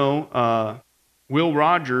 Will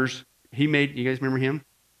Rogers, you guys remember him?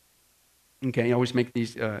 Okay, you always make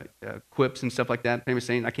these quips and stuff like that, famous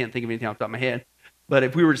saying. I can't think of anything off the top of my head. But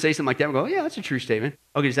if we were to say something like that, we'd go, yeah, that's a true statement.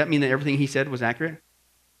 Okay, does that mean that everything he said was accurate?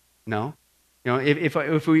 No. If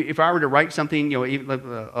I were to write something,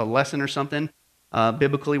 a lesson or something,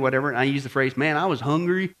 biblically, whatever, and I use the phrase, man, I was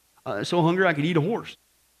hungry, so hungry I could eat a horse,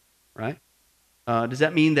 right? Does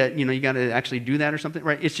that mean that, you got to actually do that or something,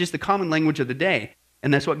 right? It's just the common language of the day,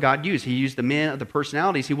 and that's what God used. He used the men of the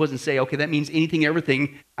personalities. He wasn't say, okay, that means anything,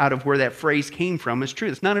 everything out of where that phrase came from is true.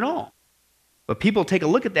 It's not at all. But people take a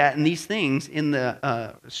look at that and these things in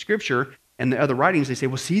the Scripture and the other writings, they say,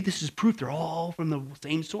 well, see, this is proof they're all from the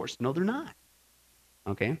same source. No, they're not.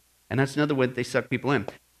 Okay? And that's another way that they suck people in.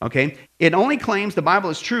 Okay? It only claims the Bible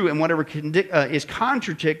is true, and whatever is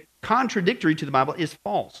contradictory to the Bible is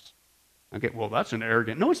false. Okay, well, that's an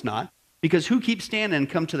arrogant. No, it's not. Because who keeps standing and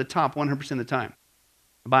come to the top 100% of the time?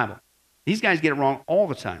 The Bible. These guys get it wrong all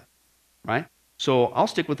the time. Right? So I'll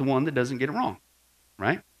stick with the one that doesn't get it wrong.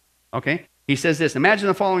 Right? Okay? He says this. Imagine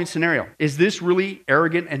the following scenario. Is this really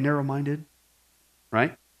arrogant and narrow-minded?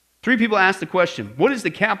 Right? 3 people ask the question, what is the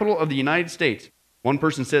capital of the United States? One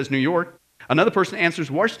person says New York. Another person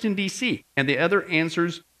answers Washington, D.C., and the other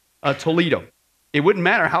answers Toledo. It wouldn't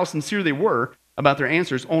matter how sincere they were about their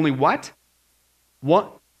answers. Only what?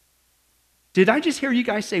 What? Did I just hear you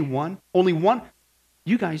guys say one? Only one?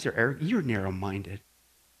 You guys are arrogant. You're narrow-minded.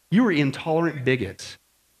 You are intolerant bigots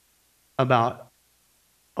about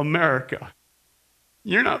America.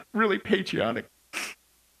 You're not really patriotic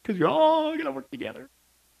because you're all going to work together,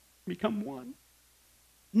 become one.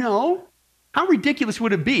 No. How ridiculous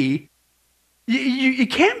would it be? You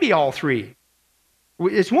can't be all 3.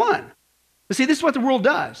 It's one. But see, this is what the world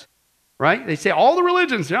does, right? They say all the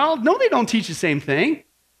religions, no, they don't teach the same thing.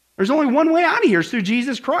 There's only one way out of here. It's through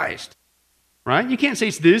Jesus Christ, right? You can't say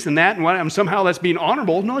it's this and that and somehow that's being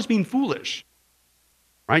honorable. No, it's being foolish,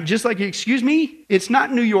 right? Just like, excuse me, it's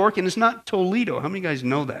not New York and it's not Toledo. How many of you guys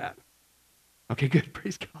know that? Okay, good.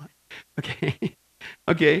 Praise God. Okay.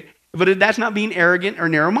 Okay. But that's not being arrogant or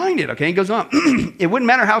narrow-minded, okay? It goes on. It wouldn't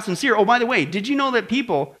matter how sincere. Oh, by the way, did you know that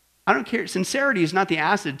people, I don't care, sincerity is not the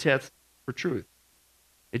acid test for truth.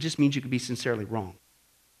 It just means you could be sincerely wrong.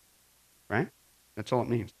 Right? That's all it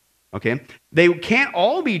means. Okay? They can't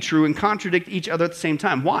all be true and contradict each other at the same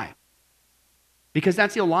time. Why? Because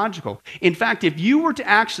that's illogical. In fact, if you were to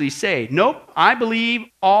actually say, nope, I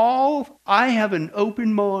have an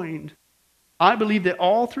open mind. I believe that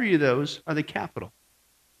all three of those are the capital.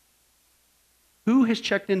 Who has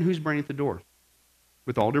checked in who's brain at the door?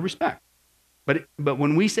 With all due respect. But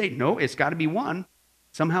when we say, no, it's got to be one,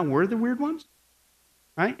 somehow we're the weird ones?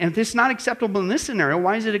 Right? And if it's not acceptable in this scenario,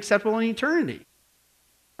 why is it acceptable in eternity?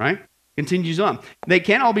 Right? Continues on. They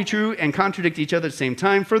can't all be true and contradict each other at the same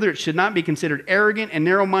time. Further, it should not be considered arrogant and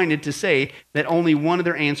narrow-minded to say that only one of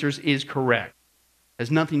their answers is correct. It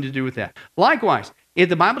has nothing to do with that. Likewise, if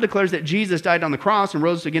the Bible declares that Jesus died on the cross and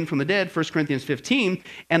rose again from the dead, 1 Corinthians 15,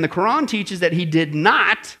 and the Quran teaches that he did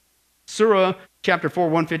not, Surah chapter 4,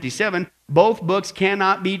 157, both books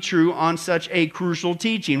cannot be true on such a crucial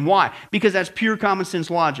teaching. Why? Because that's pure common sense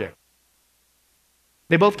logic.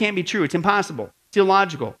 They both can't be true. It's impossible. It's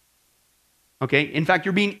illogical. Okay? In fact,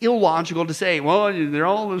 you're being illogical to say, well, they're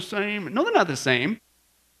all the same. No, they're not the same.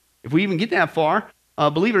 If we even get that far,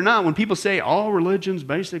 believe it or not, when people say all religions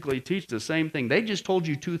basically teach the same thing, they just told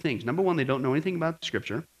you two things. Number one, they don't know anything about the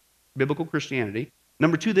Scripture, biblical Christianity.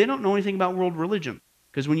 Number two, they don't know anything about world religion.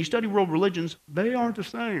 Because when you study world religions, they aren't the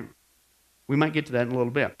same. We might get to that in a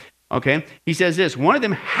little bit. Okay? He says this, one of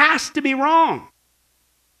them has to be wrong.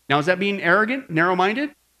 Now, is that being arrogant,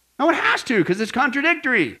 narrow-minded? No, it has to, because it's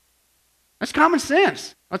contradictory. That's common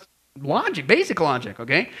sense. That's logic, basic logic,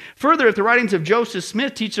 okay? Further, if the writings of Joseph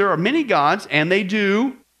Smith teach there are many gods, and they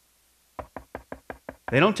do,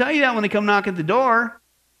 they don't tell you that when they come knock at the door.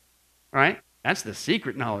 All right? That's the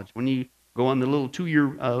secret knowledge. When you go on the little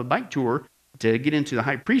 2-year bike tour to get into the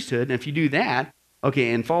high priesthood, and if you do that,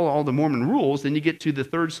 okay, and follow all the Mormon rules, then you get to the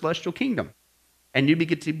third celestial kingdom. And you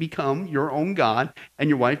get to become your own god, and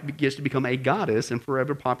your wife gets to become a goddess and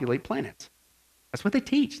forever populate planets. That's what they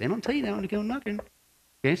teach. They don't tell you that when you go knocking.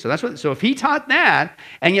 Okay, so if he taught that,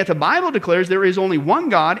 and yet the Bible declares there is only one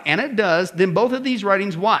God, and it does, then both of these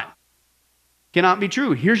writings, what? Cannot be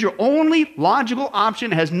true. Here's your only logical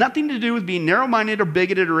option. It has nothing to do with being narrow-minded or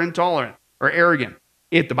bigoted or intolerant or arrogant.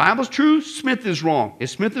 If the Bible's true, Smith is wrong. If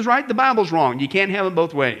Smith is right, the Bible's wrong. You can't have it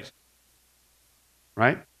both ways.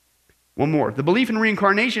 Right? One more. The belief in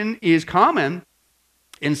reincarnation is common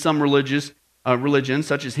in some religions,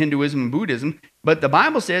 such as Hinduism and Buddhism. But the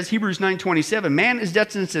Bible says, Hebrews 9:27, man is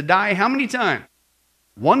destined to die how many times?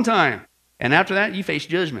 One time. And after that, you face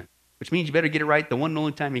judgment, which means you better get it right the one and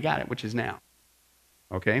only time you got it, which is now.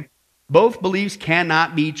 Okay? Both beliefs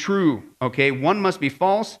cannot be true. Okay? One must be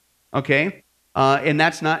false. Okay? And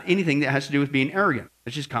that's not anything that has to do with being arrogant.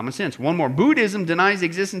 It's just common sense. One more. Buddhism denies the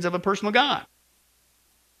existence of a personal God.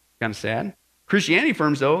 Kind of sad. Christianity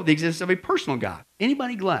affirms, though, the existence of a personal God.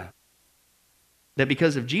 Anybody glad that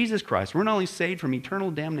because of Jesus Christ, we're not only saved from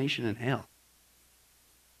eternal damnation in hell,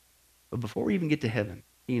 but before we even get to heaven,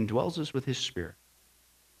 he indwells us with his Spirit.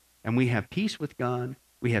 And we have peace with God.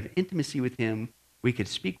 We have intimacy with him. We could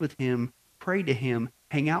speak with him, pray to him,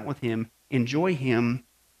 hang out with him, enjoy him,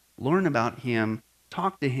 learn about him,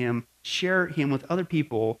 talk to him, share him with other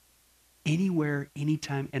people, anywhere,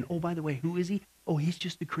 anytime. And oh, by the way, who is he? Oh, he's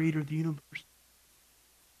just the creator of the universe.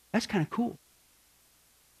 That's kind of cool.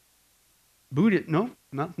 Buddha, no,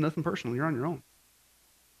 nothing personal. You're on your own.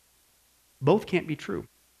 Both can't be true.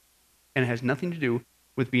 And it has nothing to do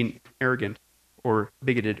with being arrogant or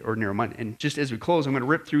bigoted or narrow-minded. And just as we close, I'm going to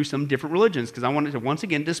rip through some different religions because I wanted to once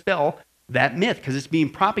again dispel that myth because it's being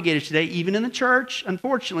propagated today, even in the church,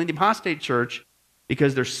 unfortunately, the apostate church,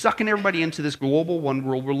 because they're sucking everybody into this global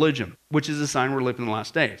one-world religion, which is a sign we're living in the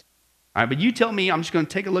last days. All right, but you tell me, I'm just going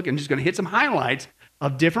to take a look and just going to hit some highlights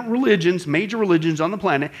of different religions, major religions on the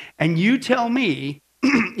planet, and you tell me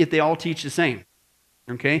if they all teach the same.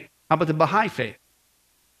 Okay? How about the Baha'i faith?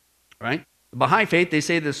 Right? The Baha'i faith, they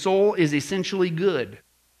say the soul is essentially good.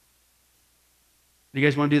 Do you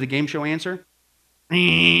guys want to do the game show answer?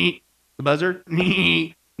 The buzzer?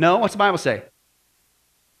 No? What's the Bible say?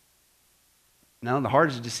 No, the heart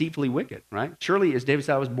is deceitfully wicked, right? Surely as David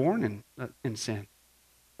said, I was born in sin,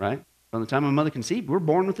 right? From the time my mother conceived, we're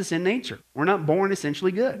born with the sin nature. We're not born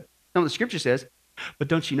essentially good. No, the scripture says, but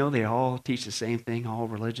don't you know they all teach the same thing, all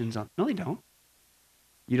religions? No, they don't.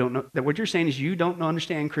 You don't know that what you're saying is you don't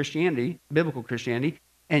understand Christianity, biblical Christianity,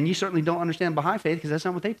 and you certainly don't understand Baha'i faith because that's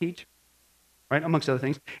not what they teach, right? Amongst other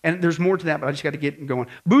things. And there's more to that, but I just got to get going.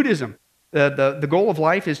 Buddhism, the goal of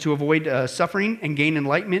life is to avoid suffering and gain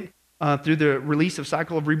enlightenment through the release of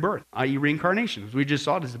cycle of rebirth, i.e. reincarnation. As we just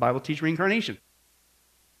saw, does the Bible teach reincarnation?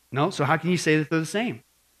 No, so how can you say that they're the same?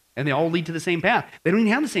 And they all lead to the same path. They don't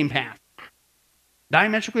even have the same path.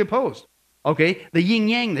 Diametrically opposed. Okay, the yin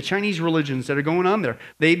yang, the Chinese religions that are going on there,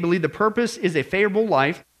 they believe the purpose is a favorable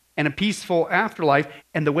life and a peaceful afterlife.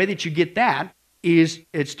 And the way that you get that is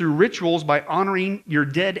it's through rituals by honoring your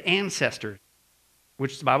dead ancestors,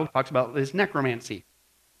 which the Bible talks about as necromancy.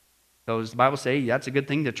 So does the Bible say that's a good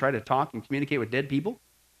thing to try to talk and communicate with dead people?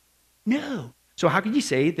 No. So how can you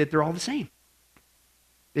say that they're all the same?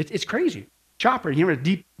 It's crazy. Chopra, you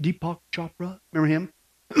remember Deepak Chopra? Remember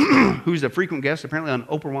him? Who's a frequent guest apparently on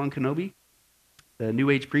Oprah Kenobi, the New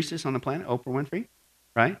Age priestess on the planet, Oprah Winfrey,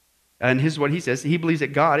 right? And here's what he says. He believes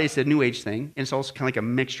that God is a New Age thing, and it's also kind of like a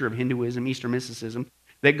mixture of Hinduism, Eastern mysticism,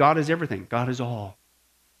 that God is everything. God is all,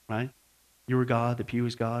 right? You are God, the pew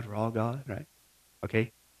is God, we're all God, right?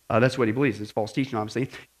 Okay? That's what he believes. It's false teaching, obviously.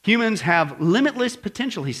 Humans have limitless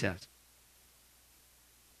potential, he says.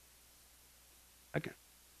 Okay.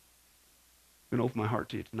 I'm going to open my heart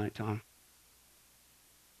to you tonight, Tom.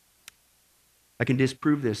 I can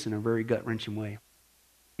disprove this in a very gut-wrenching way.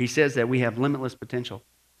 He says that we have limitless potential.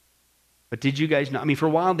 But did you guys know? I mean, for a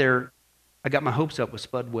while there, I got my hopes up with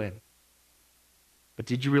Spud Webb. But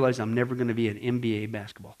did you realize I'm never going to be an NBA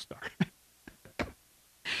basketball star?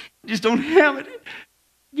 Just don't have it.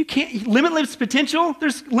 You can't, limitless potential,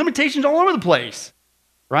 there's limitations all over the place,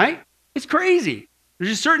 right? It's crazy.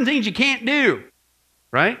 There's just certain things you can't do,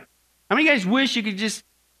 right? How many guys wish you could just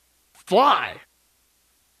fly?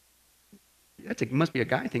 Must be a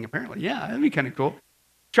guy thing, apparently. Yeah, that'd be kind of cool.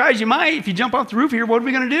 Try as you might, if you jump off the roof here, what are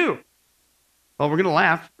we going to do? Well, we're going to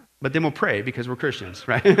laugh, but then we'll pray because we're Christians,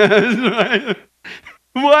 right?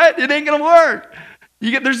 What? It ain't going to work.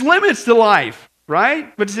 There's limits to life.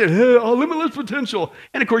 Right? But it said, hey, limitless potential.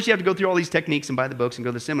 And of course, you have to go through all these techniques and buy the books and go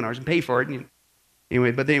to the seminars and pay for it. And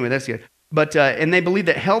anyway, that's good. But and they believe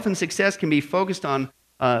that health and success can be focusing on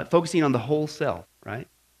the whole self, right?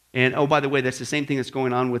 And oh, by the way, that's the same thing that's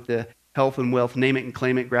going on with the health and wealth, name it and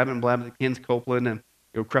claim it, grab it and blab it, Kenneth Copeland and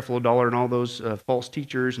Creflo Dollar and all those false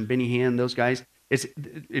teachers and Benny Hinn, those guys.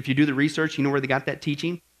 If you do the research, you know where they got that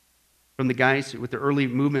teaching? From the guys with the early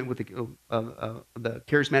movement, with the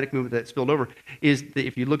charismatic movement that spilled over, is that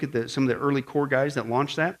if you look at some of the early core guys that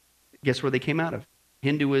launched that, guess where they came out of?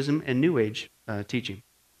 Hinduism and New Age teaching.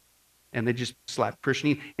 And they just slapped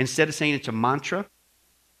Christianity. Instead of saying it's a mantra,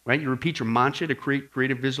 right? You repeat your mantra to create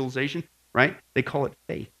creative visualization, right? They call it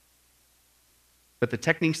faith. But the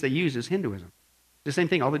techniques they use is Hinduism. The same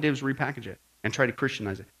thing. All they did was repackage it and try to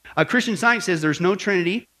Christianize it. Christian Science says there's no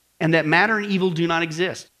Trinity and that matter and evil do not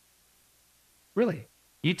exist. Really?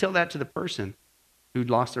 You tell that to the person who'd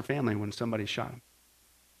lost their family when somebody shot them.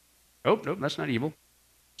 Oh, nope, that's not evil.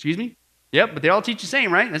 Excuse me? Yep, but they all teach the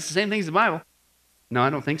same, right? That's the same thing as the Bible. No, I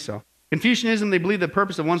don't think so. Confucianism, they believe the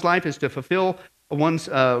purpose of one's life is to fulfill one's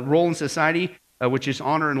role in society, which is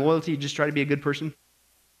honor and loyalty. Just try to be a good person,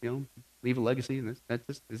 leave a legacy. And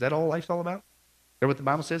is that all life's all about? Is that what the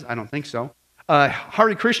Bible says? I don't think so.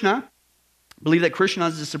 Hare Krishna, believe that Krishna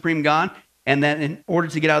is the supreme God, and that in order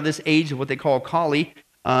to get out of this age of what they call Kali,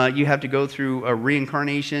 you have to go through a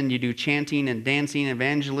reincarnation. You do chanting and dancing,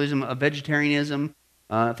 evangelism, vegetarianism,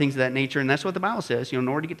 things of that nature. And that's what the Bible says. In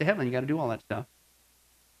order to get to heaven, you got to do all that stuff.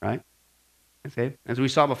 Right? Okay. As we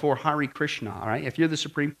saw before, Hare Krishna. All right. If you're the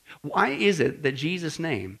supreme, why is it that Jesus'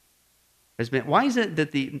 name has been? Why is it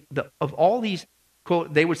that of all these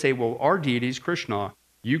quote, they would say, well, our deity is Krishna.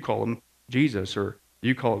 You call him Jesus, or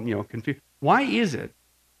you call him, Confucius. Why is it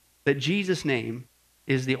that Jesus' name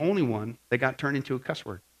is the only one that got turned into a cuss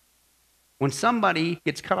word? When somebody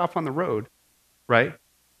gets cut off on the road, right,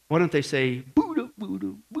 why don't they say, Buddha,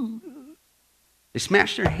 Buddha, Buddha? They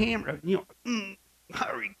smash their hammer,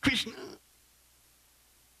 Hare Krishna.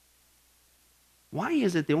 Why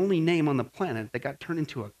is it the only name on the planet that got turned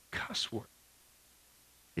into a cuss word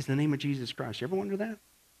is the name of Jesus Christ? You ever wonder that?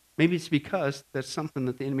 Maybe it's because that's something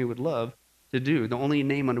that the enemy would love to do. The only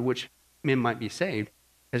name under which men might be saved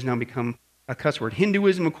has now become a cuss word.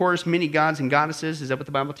 Hinduism, of course, many gods and goddesses. Is that what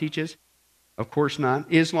the Bible teaches? Of course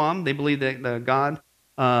not. Islam, they believe that the God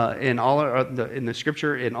in the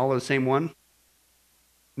Scripture and all are the same one.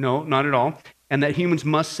 No, not at all. And that humans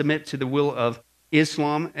must submit to the will of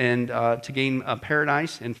Islam and to gain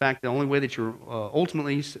paradise. In fact, the only way that you're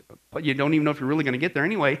ultimately, you don't even know if you're really going to get there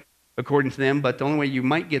anyway, according to them. But the only way you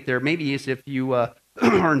might get there maybe is if you are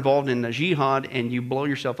involved in a jihad and you blow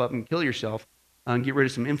yourself up and kill yourself. And get rid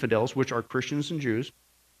of some infidels, which are Christians and Jews.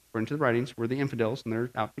 According to the writings, we're the infidels, and they're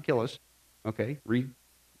out to kill us. Okay, read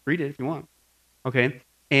it if you want. Okay,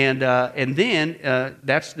 and then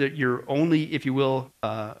that's your only, if you will,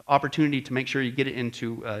 opportunity to make sure you get it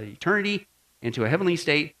into eternity, into a heavenly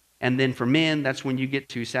state. And then for men, that's when you get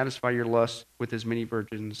to satisfy your lust with as many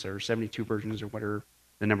virgins, or 72 virgins, or whatever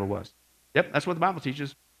the number was. Yep, that's what the Bible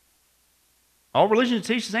teaches. All religions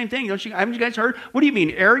teach the same thing. Haven't you guys heard? What do you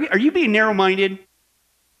mean, arrogant? Are you being narrow-minded?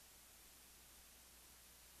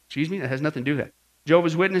 Excuse me? That has nothing to do with that.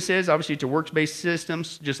 Jehovah's Witnesses, obviously it's a works-based system,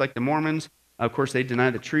 just like the Mormons. Of course, they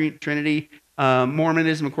deny the Trinity.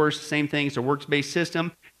 Mormonism, of course, the same thing. It's a works-based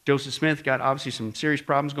system. Joseph Smith got obviously some serious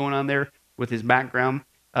problems going on there with his background.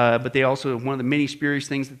 But they also, one of the many spurious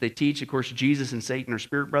things that they teach, of course, Jesus and Satan are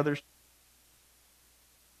spirit brothers.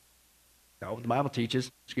 That's what the Bible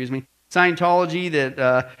teaches. Excuse me. Scientology,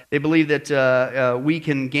 that they believe that we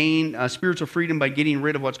can gain spiritual freedom by getting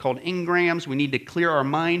rid of what's called engrams. We need to clear our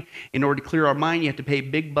mind. In order to clear our mind, you have to pay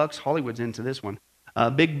big bucks. Hollywood's into this one.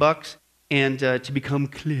 Big bucks, and to become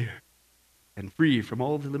clear and free from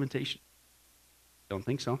all the limitations. Don't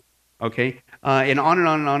think so. Okay, and on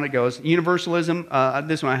and on it goes. Universalism,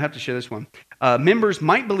 this one, I have to share this one. Members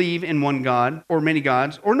might believe in one God, or many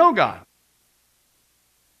gods, or no God.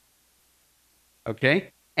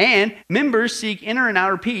 Okay? And members seek inner and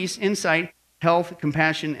outer peace, insight, health,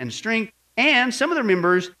 compassion, and strength. And some of their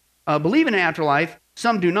members believe in an afterlife,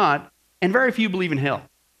 some do not, and very few believe in hell.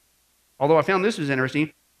 Although I found this was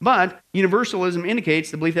interesting, but universalism indicates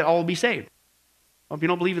the belief that all will be saved. Well, if you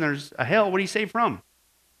don't believe in there's a hell, what are you saved from?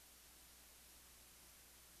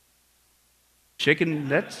 Chicken,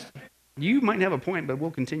 you might have a point, but we'll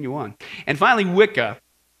continue on. And finally, Wicca,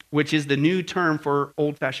 which is the new term for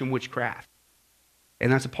old-fashioned witchcraft.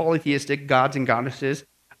 And that's a polytheistic, gods and goddesses.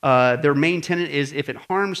 Their main tenet is, if it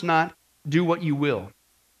harms not, do what you will.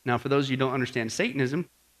 Now, for those of you who don't understand Satanism,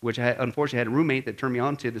 which I unfortunately had a roommate that turned me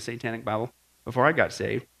on to the Satanic Bible before I got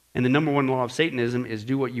saved, and the number one law of Satanism is,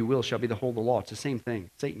 do what you will shall be the whole of the law. It's the same thing,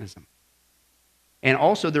 Satanism. And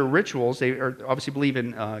also their rituals, they obviously believe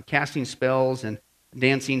in casting spells and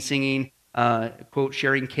dancing, singing, quote,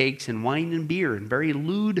 sharing cakes and wine and beer, and very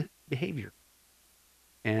lewd behavior.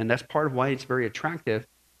 And that's part of why it's very attractive,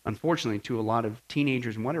 unfortunately, to a lot of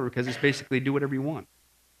teenagers and whatever, because it's basically do whatever you want,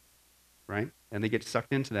 right? And they get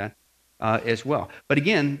sucked into that as well. But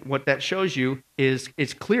again, what that shows you is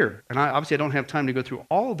it's clear, and obviously I don't have time to go through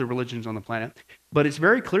all of the religions on the planet, but it's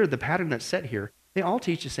very clear the pattern that's set here. They all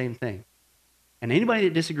teach the same thing. And anybody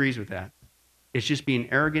that disagrees with that is just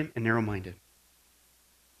being arrogant and narrow-minded.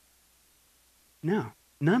 No,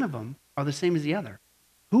 none of them are the same as the other.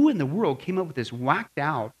 Who in the world came up with this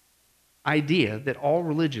whacked-out idea that all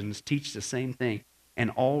religions teach the same thing and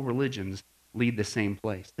all religions lead the same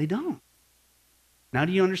place? They don't. Now,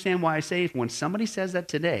 do you understand why I say when somebody says that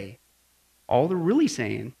today, all they're really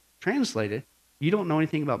saying, translated, you don't know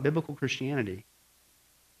anything about biblical Christianity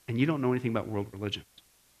and you don't know anything about world religions,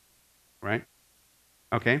 right?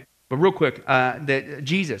 Okay, but real quick,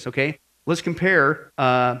 Jesus, okay? Let's compare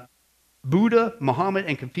Buddha, Muhammad,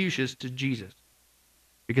 and Confucius to Jesus.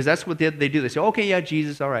 Because that's what they do. They say, okay, yeah,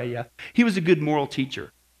 Jesus, all right, yeah. He was a good moral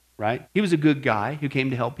teacher, right? He was a good guy who came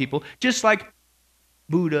to help people, just like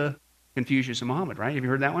Buddha, Confucius, and Muhammad, right? Have you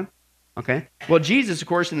heard that one? Okay. Well, Jesus, of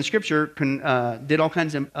course, in the scripture, did all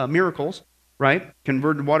kinds of miracles, right?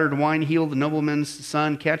 Converted water to wine, healed the nobleman's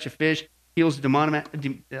son, catch a fish, heals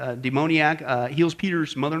the demoniac, heals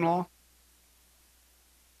Peter's mother-in-law.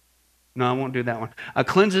 No, I won't do that one.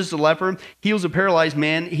 Cleanses the leper, heals a paralyzed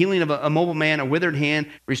man, healing of a mobile man, a withered hand,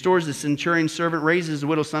 restores the centurion's servant, raises the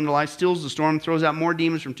widow's son to life, stills the storm, throws out more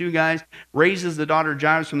demons from two guys, raises the daughter of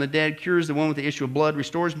Jairus from the dead, cures the one with the issue of blood,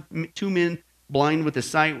 restores two men blind with the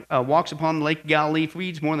sight, walks upon the lake of Galilee,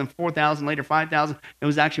 feeds more than 4,000, later 5,000. It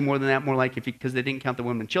was actually more than that, more like, because they didn't count the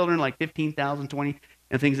women and children, like 15,000, 20,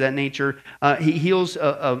 and things of that nature. He heals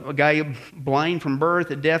a guy blind from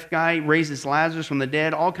birth, a deaf guy, raises Lazarus from the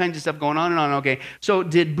dead, all kinds of stuff going on and on. Okay, so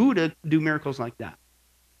did Buddha do miracles like that?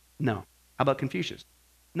 No. How about Confucius?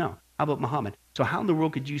 No. How about Muhammad? So how in the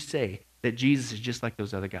world could you say that Jesus is just like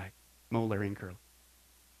those other guys, Mo, Larry, and Curly?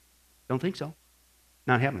 Don't think so.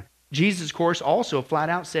 Not happening. Jesus, of course, also flat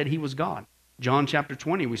out said he was God. John chapter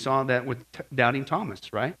 20, we saw that with doubting Thomas,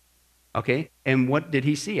 right? Okay, and what did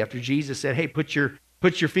he see after Jesus said, hey, put your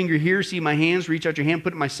finger here, see my hands, reach out your hand,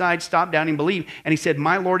 put it at my side, stop doubting, believe. And he said,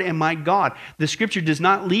 my Lord and my God. The scripture does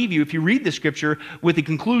not leave you, if you read the scripture, with the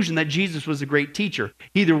conclusion that Jesus was a great teacher.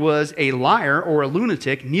 He either was a liar or a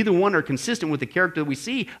lunatic. Neither one are consistent with the character that we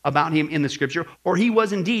see about him in the scripture, or he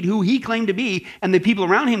was indeed who he claimed to be, and the people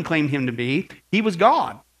around him claimed him to be. He was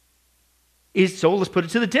God. So let's put it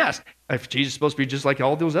to the test. If Jesus is supposed to be just like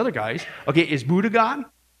all those other guys, okay, is Buddha God?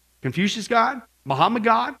 Confucius God? Muhammad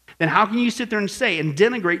God? Then how can you sit there and say and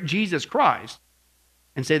denigrate Jesus Christ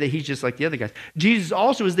and say that he's just like the other guys? Jesus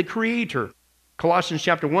also is the creator. Colossians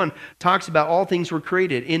chapter 1 talks about all things were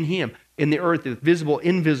created in him. in the earth, the visible,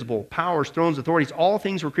 invisible, powers, thrones, authorities, all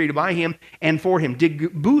things were created by him and for him.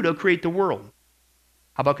 Did Buddha create the world?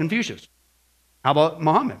 How about Confucius? How about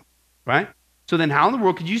Muhammad? Right? So then how in the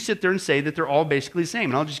world could you sit there and say that they're all basically the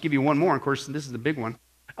same? And I'll just give you one more. Of course, this is the big one.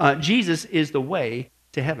 Jesus is the way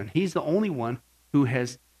to heaven. He's the only one who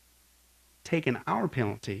has taken our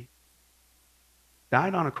penalty,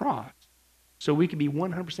 died on a cross, so we can be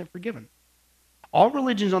 100% forgiven. All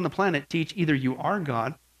religions on the planet teach either you are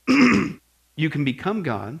God, you can become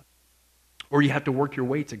God, or you have to work your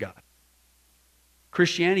way to God.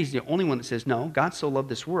 Christianity is the only one that says, no, God so loved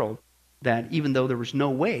this world that even though there was no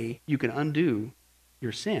way you can undo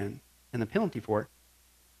your sin and the penalty for it,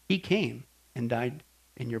 he came and died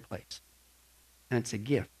in your place. And it's a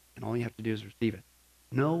gift, and all you have to do is receive it.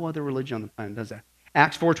 No other religion on the planet does that.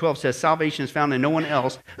 Acts 4:12 says, salvation is found in no one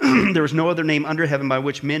else. There is no other name under heaven by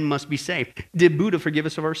which men must be saved. Did Buddha forgive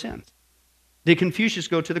us of our sins? Did Confucius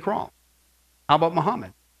go to the cross? How about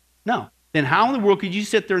Muhammad? No. Then how in the world could you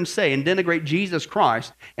sit there and say and denigrate Jesus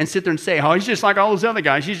Christ and sit there and say, oh, he's just like all those other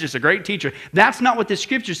guys. He's just a great teacher. That's not what the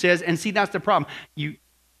scripture says. And see, that's the problem. You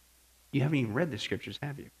haven't even read the scriptures,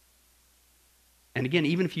 have you? And again,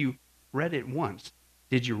 even if you read it once,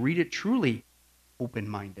 did you read it truly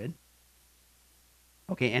open-minded?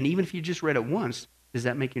 Okay, and even if you just read it once, does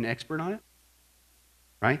that make you an expert on it?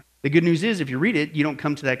 Right? The good news is, if you read it, you don't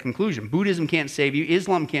come to that conclusion. Buddhism can't save you.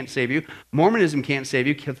 Islam can't save you. Mormonism can't save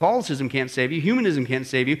you. Catholicism can't save you. Humanism can't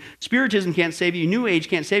save you. Spiritism can't save you. New Age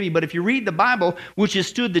can't save you. But if you read the Bible, which has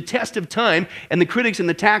stood the test of time, and the critics and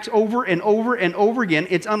the attacks over and over and over again,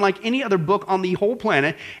 it's unlike any other book on the whole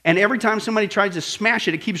planet. And every time somebody tries to smash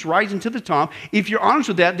it, it keeps rising to the top. If you're honest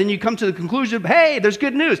with that, then you come to the conclusion, hey, there's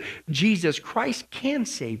good news. Jesus Christ can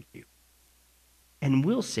save you and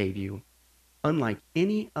will save you, unlike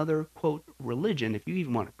any other, quote, religion, if you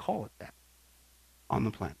even want to call it that, on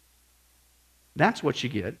the planet. That's what you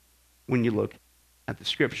get when you look at the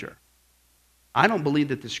Scripture. I don't believe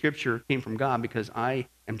that the Scripture came from God because I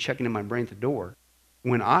am checking in my brain at the door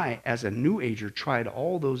when I, as a New Ager, tried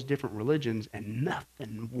all those different religions and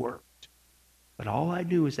nothing worked. But all I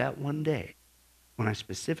knew is that one day, when I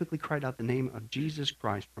specifically cried out the name of Jesus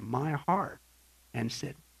Christ from my heart and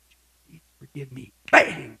said, forgive me.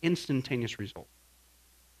 Bang! Instantaneous result.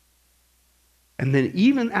 And then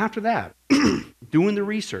even after that, doing the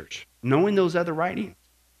research, knowing those other writings,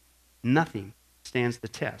 nothing stands the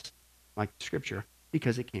test like the Scripture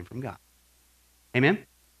because it came from God. Amen?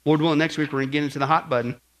 Lord willing, next week we're going to get into the hot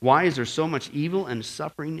button. Why is there so much evil and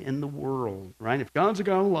suffering in the world? Right? If God's a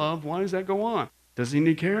God of love, why does that go on? Does he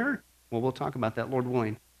need care? Well, we'll talk about that, Lord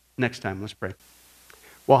willing, next time. Let's pray.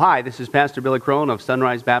 Well, hi, this is Pastor Billy Crone of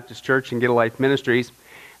Sunrise Baptist Church and Get a Life Ministries,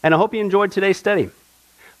 and I hope you enjoyed today's study.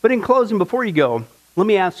 But in closing, before you go, let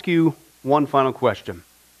me ask you one final question.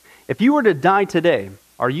 If you were to die today,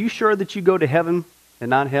 are you sure that you go to heaven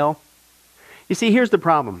and not hell? You see, here's the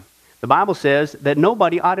problem. The Bible says that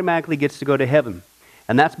nobody automatically gets to go to heaven,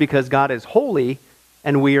 and that's because God is holy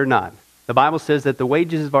and we are not. The Bible says that the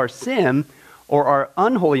wages of our sin or our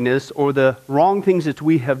unholiness or the wrong things that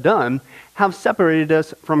we have done have separated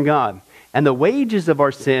us from God. And the wages of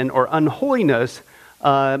our sin or unholiness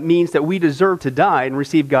means that we deserve to die and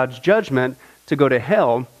receive God's judgment to go to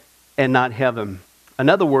hell and not heaven. In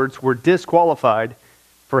other words, we're disqualified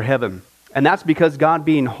for heaven. And that's because God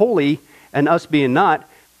being holy and us being not,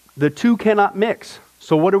 the two cannot mix.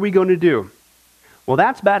 So what are we going to do? Well,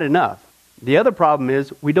 that's bad enough. The other problem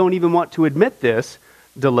is we don't even want to admit this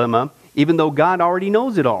dilemma, even though God already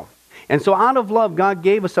knows it all. And so out of love, God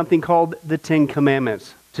gave us something called the 10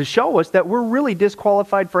 Commandments to show us that we're really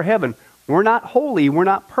disqualified for heaven. We're not holy, we're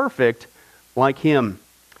not perfect like him.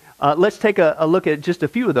 Let's take a look at just a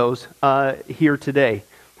few of those here today.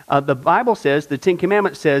 The Bible says, the 10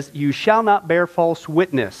 Commandments says, you shall not bear false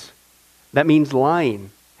witness. That means lying.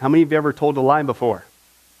 How many of you ever told a lie before?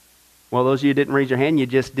 Well, those of you who didn't raise your hand, you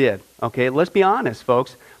just did. Okay, let's be honest,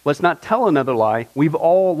 folks. Let's not tell another lie. We've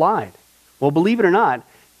all lied. Well, believe it or not,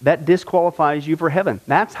 that disqualifies you for heaven.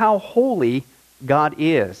 That's how holy God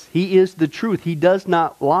is. He is the truth. He does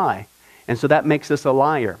not lie. And so that makes us a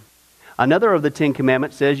liar. Another of the 10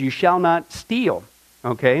 Commandments says, you shall not steal.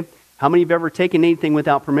 Okay? How many have ever taken anything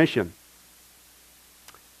without permission?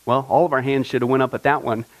 Well, all of our hands should have went up at that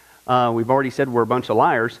one. We've already said we're a bunch of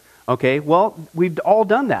liars. Okay? Well, we've all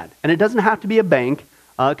done that. And it doesn't have to be a bank.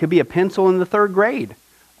 It could be a pencil in the 3rd grade.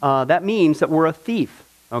 That means that we're a thief.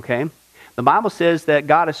 Okay? The Bible says that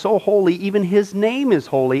God is so holy, even his name is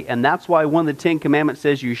holy, and that's why one of the 10 Commandments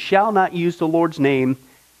says, you shall not use the Lord's name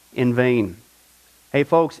in vain. Hey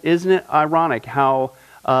folks, isn't it ironic how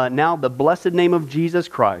now the blessed name of Jesus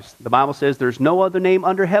Christ, the Bible says there's no other name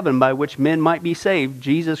under heaven by which men might be saved,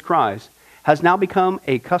 Jesus Christ, has now become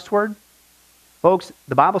a cuss word. Folks,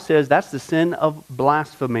 the Bible says that's the sin of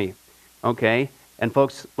blasphemy. Okay? And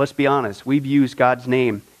folks, let's be honest. We've used God's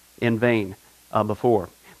name in vain before.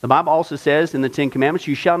 The Bible also says in the Ten Commandments,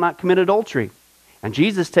 you shall not commit adultery. And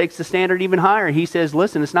Jesus takes the standard even higher. He says,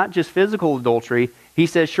 listen, it's not just physical adultery. He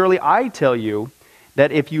says, surely I tell you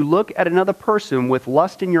that if you look at another person with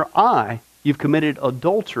lust in your eye, you've committed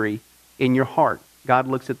adultery in your heart. God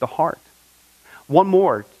looks at the heart. One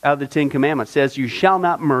more out of the Ten Commandments says, you shall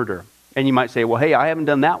not murder. And you might say, well, hey, I haven't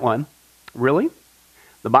done that one. Really?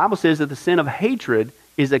 The Bible says that the sin of hatred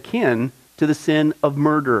is akin to the sin of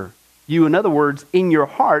murder. You, in other words, in your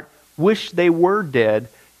heart, wish they were dead.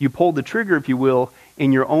 You pulled the trigger, if you will,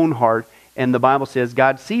 in your own heart. And the Bible says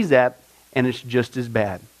God sees that, and it's just as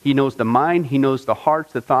bad. He knows the mind, He knows the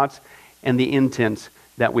hearts, the thoughts, and the intents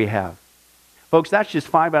that we have. Folks, that's just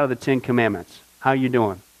 5 out of the 10 commandments. How you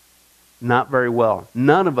doing? Not very well.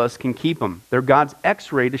 None of us can keep them. They're God's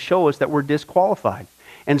x-ray to show us that we're disqualified.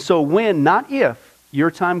 And so when, not if, your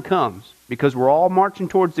time comes, because we're all marching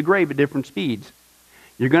towards the grave at different speeds,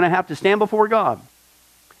 you're going to have to stand before God.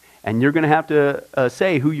 And you're going to have to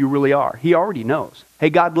say who you really are. He already knows. Hey,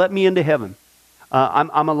 God, let me into heaven.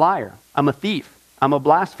 I'm a liar. I'm a thief. I'm a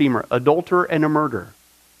blasphemer, adulterer, and a murderer.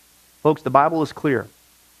 Folks, the Bible is clear.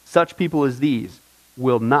 Such people as these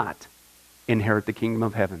will not inherit the kingdom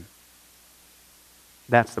of heaven.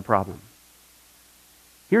 That's the problem.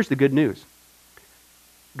 Here's the good news.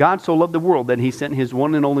 God so loved the world that He sent His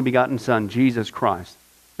one and only begotten Son, Jesus Christ,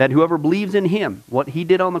 that whoever believes in Him, what He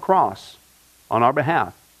did on the cross on our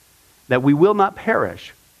behalf, that we will not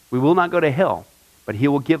perish, we will not go to hell, but He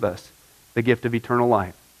will give us the gift of eternal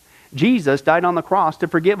life. Jesus died on the cross to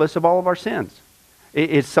forgive us of all of our sins.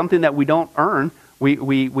 It's something that we don't earn.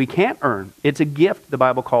 We can't earn. It's a gift, the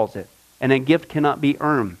Bible calls it, and a gift cannot be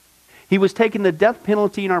earned. He was taking the death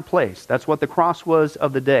penalty in our place. That's what the cross was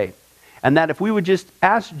of the day. And that if we would just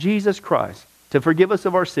ask Jesus Christ to forgive us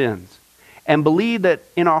of our sins and believe that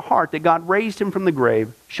in our heart that God raised Him from the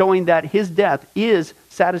grave, showing that His death is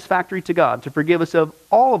satisfactory to God to forgive us of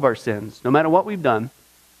all of our sins, no matter what we've done,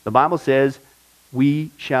 the Bible says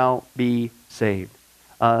we shall be saved.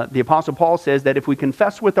 The Apostle Paul says that if we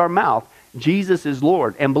confess with our mouth Jesus is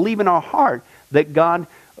Lord and believe in our heart that God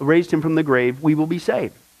raised Him from the grave, we will be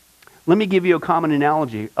saved. Let me give you a common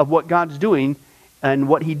analogy of what God's doing and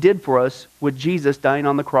what He did for us with Jesus dying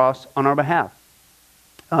on the cross on our behalf.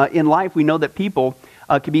 In life, we know that people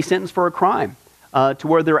can be sentenced for a crime to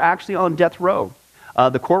where they're actually on death row.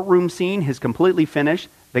 The courtroom scene has completely finished.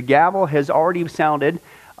 The gavel has already sounded.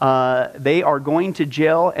 They are going to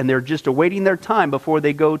jail, and they're just awaiting their time before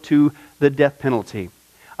they go to the death penalty.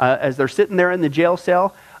 As they're sitting there in the jail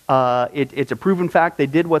cell, it's a proven fact they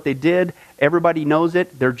did what they did. Everybody knows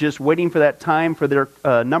it. They're just waiting for that time for their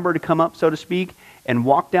number to come up, so to speak, and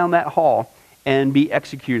walk down that hall and be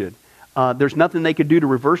executed. There's nothing they could do to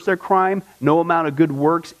reverse their crime. No amount of good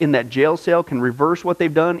works in that jail cell can reverse what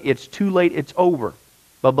they've done. It's too late. It's over.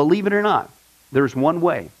 But believe it or not, there's one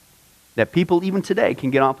way that people even today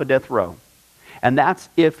can get off of death row. And that's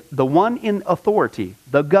if the one in authority,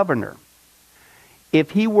 the governor,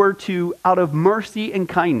 if he were to, out of mercy and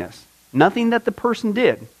kindness, nothing that the person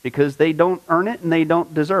did, because they don't earn it and they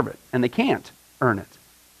don't deserve it, and they can't earn it,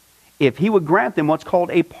 if he would grant them what's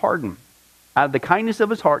called a pardon, out of the kindness of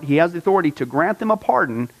his heart, he has the authority to grant them a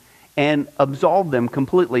pardon and absolve them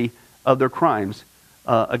completely of their crimes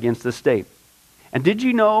against the state. And did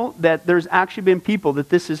you know that there's actually been people that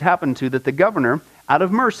this has happened to, that the governor, out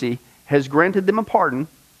of mercy, has granted them a pardon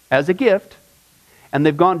as a gift, and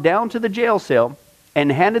they've gone down to the jail cell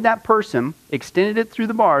and handed that person, extended it through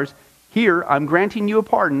the bars, here, I'm granting you a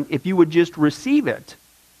pardon. If you would just receive it,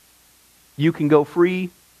 you can go free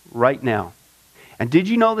right now. And did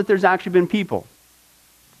you know that there's actually been people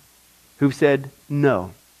who've said,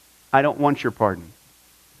 no, I don't want your pardon.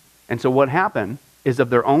 And so what happened is of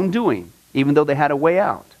their own doing, even though they had a way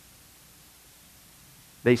out,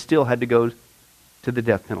 they still had to go to the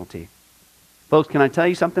death penalty. Folks, can I tell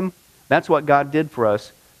you something? That's what God did for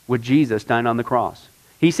us with Jesus dying on the cross.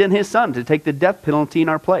 He sent His Son to take the death penalty in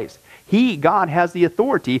our place. God has the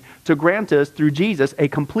authority to grant us through Jesus a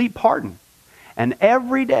complete pardon. And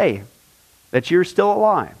every day that you're still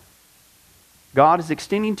alive, God is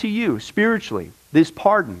extending to you spiritually this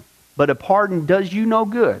pardon. But a pardon does you no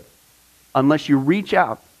good unless you reach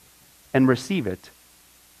out and receive it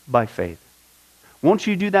by faith. Won't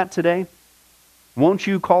you do that today? Won't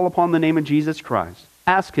you call upon the name of Jesus Christ?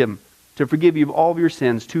 Ask Him to forgive you of all of your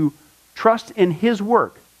sins, to trust in His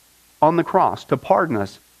work on the cross to pardon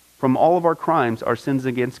us from all of our crimes, our sins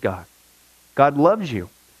against God. God loves you.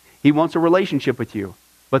 He wants a relationship with you.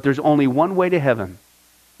 But there's only one way to heaven.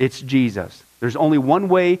 It's Jesus. There's only one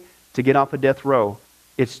way to get off a death row.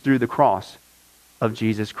 It's through the cross of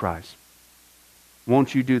Jesus Christ.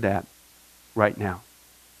 Won't you do that right now?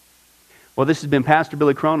 Well, this has been Pastor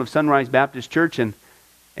Billy Crone of Sunrise Baptist Church and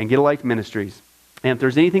Get a Life Ministries. And if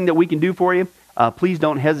there's anything that we can do for you, please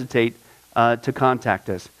don't hesitate to contact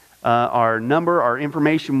us. Our number, our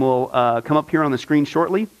information will come up here on the screen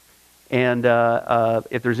shortly. And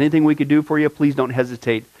if there's anything we could do for you, please don't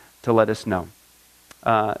hesitate to let us know.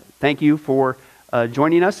 Thank you for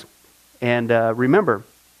joining us. And remember,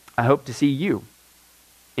 I hope to see you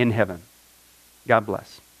in heaven. God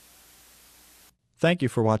bless. Thank you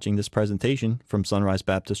for watching this presentation from Sunrise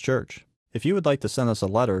Baptist Church. If you would like to send us a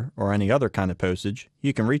letter or any other kind of postage,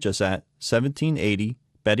 you can reach us at 1780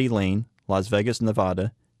 Betty Lane, Las Vegas,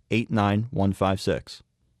 Nevada, 89156.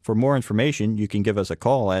 For more information, you can give us a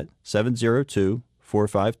call at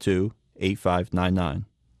 702-452-8599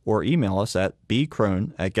 or email us at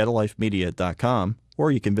bcrone@getalifemedia.com,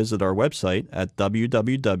 or you can visit our website at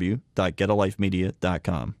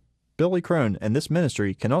www.getalifemedia.com. Billy Crone and this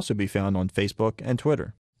ministry can also be found on Facebook and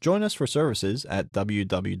Twitter. Join us for services at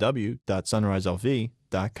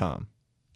www.sunriselv.com.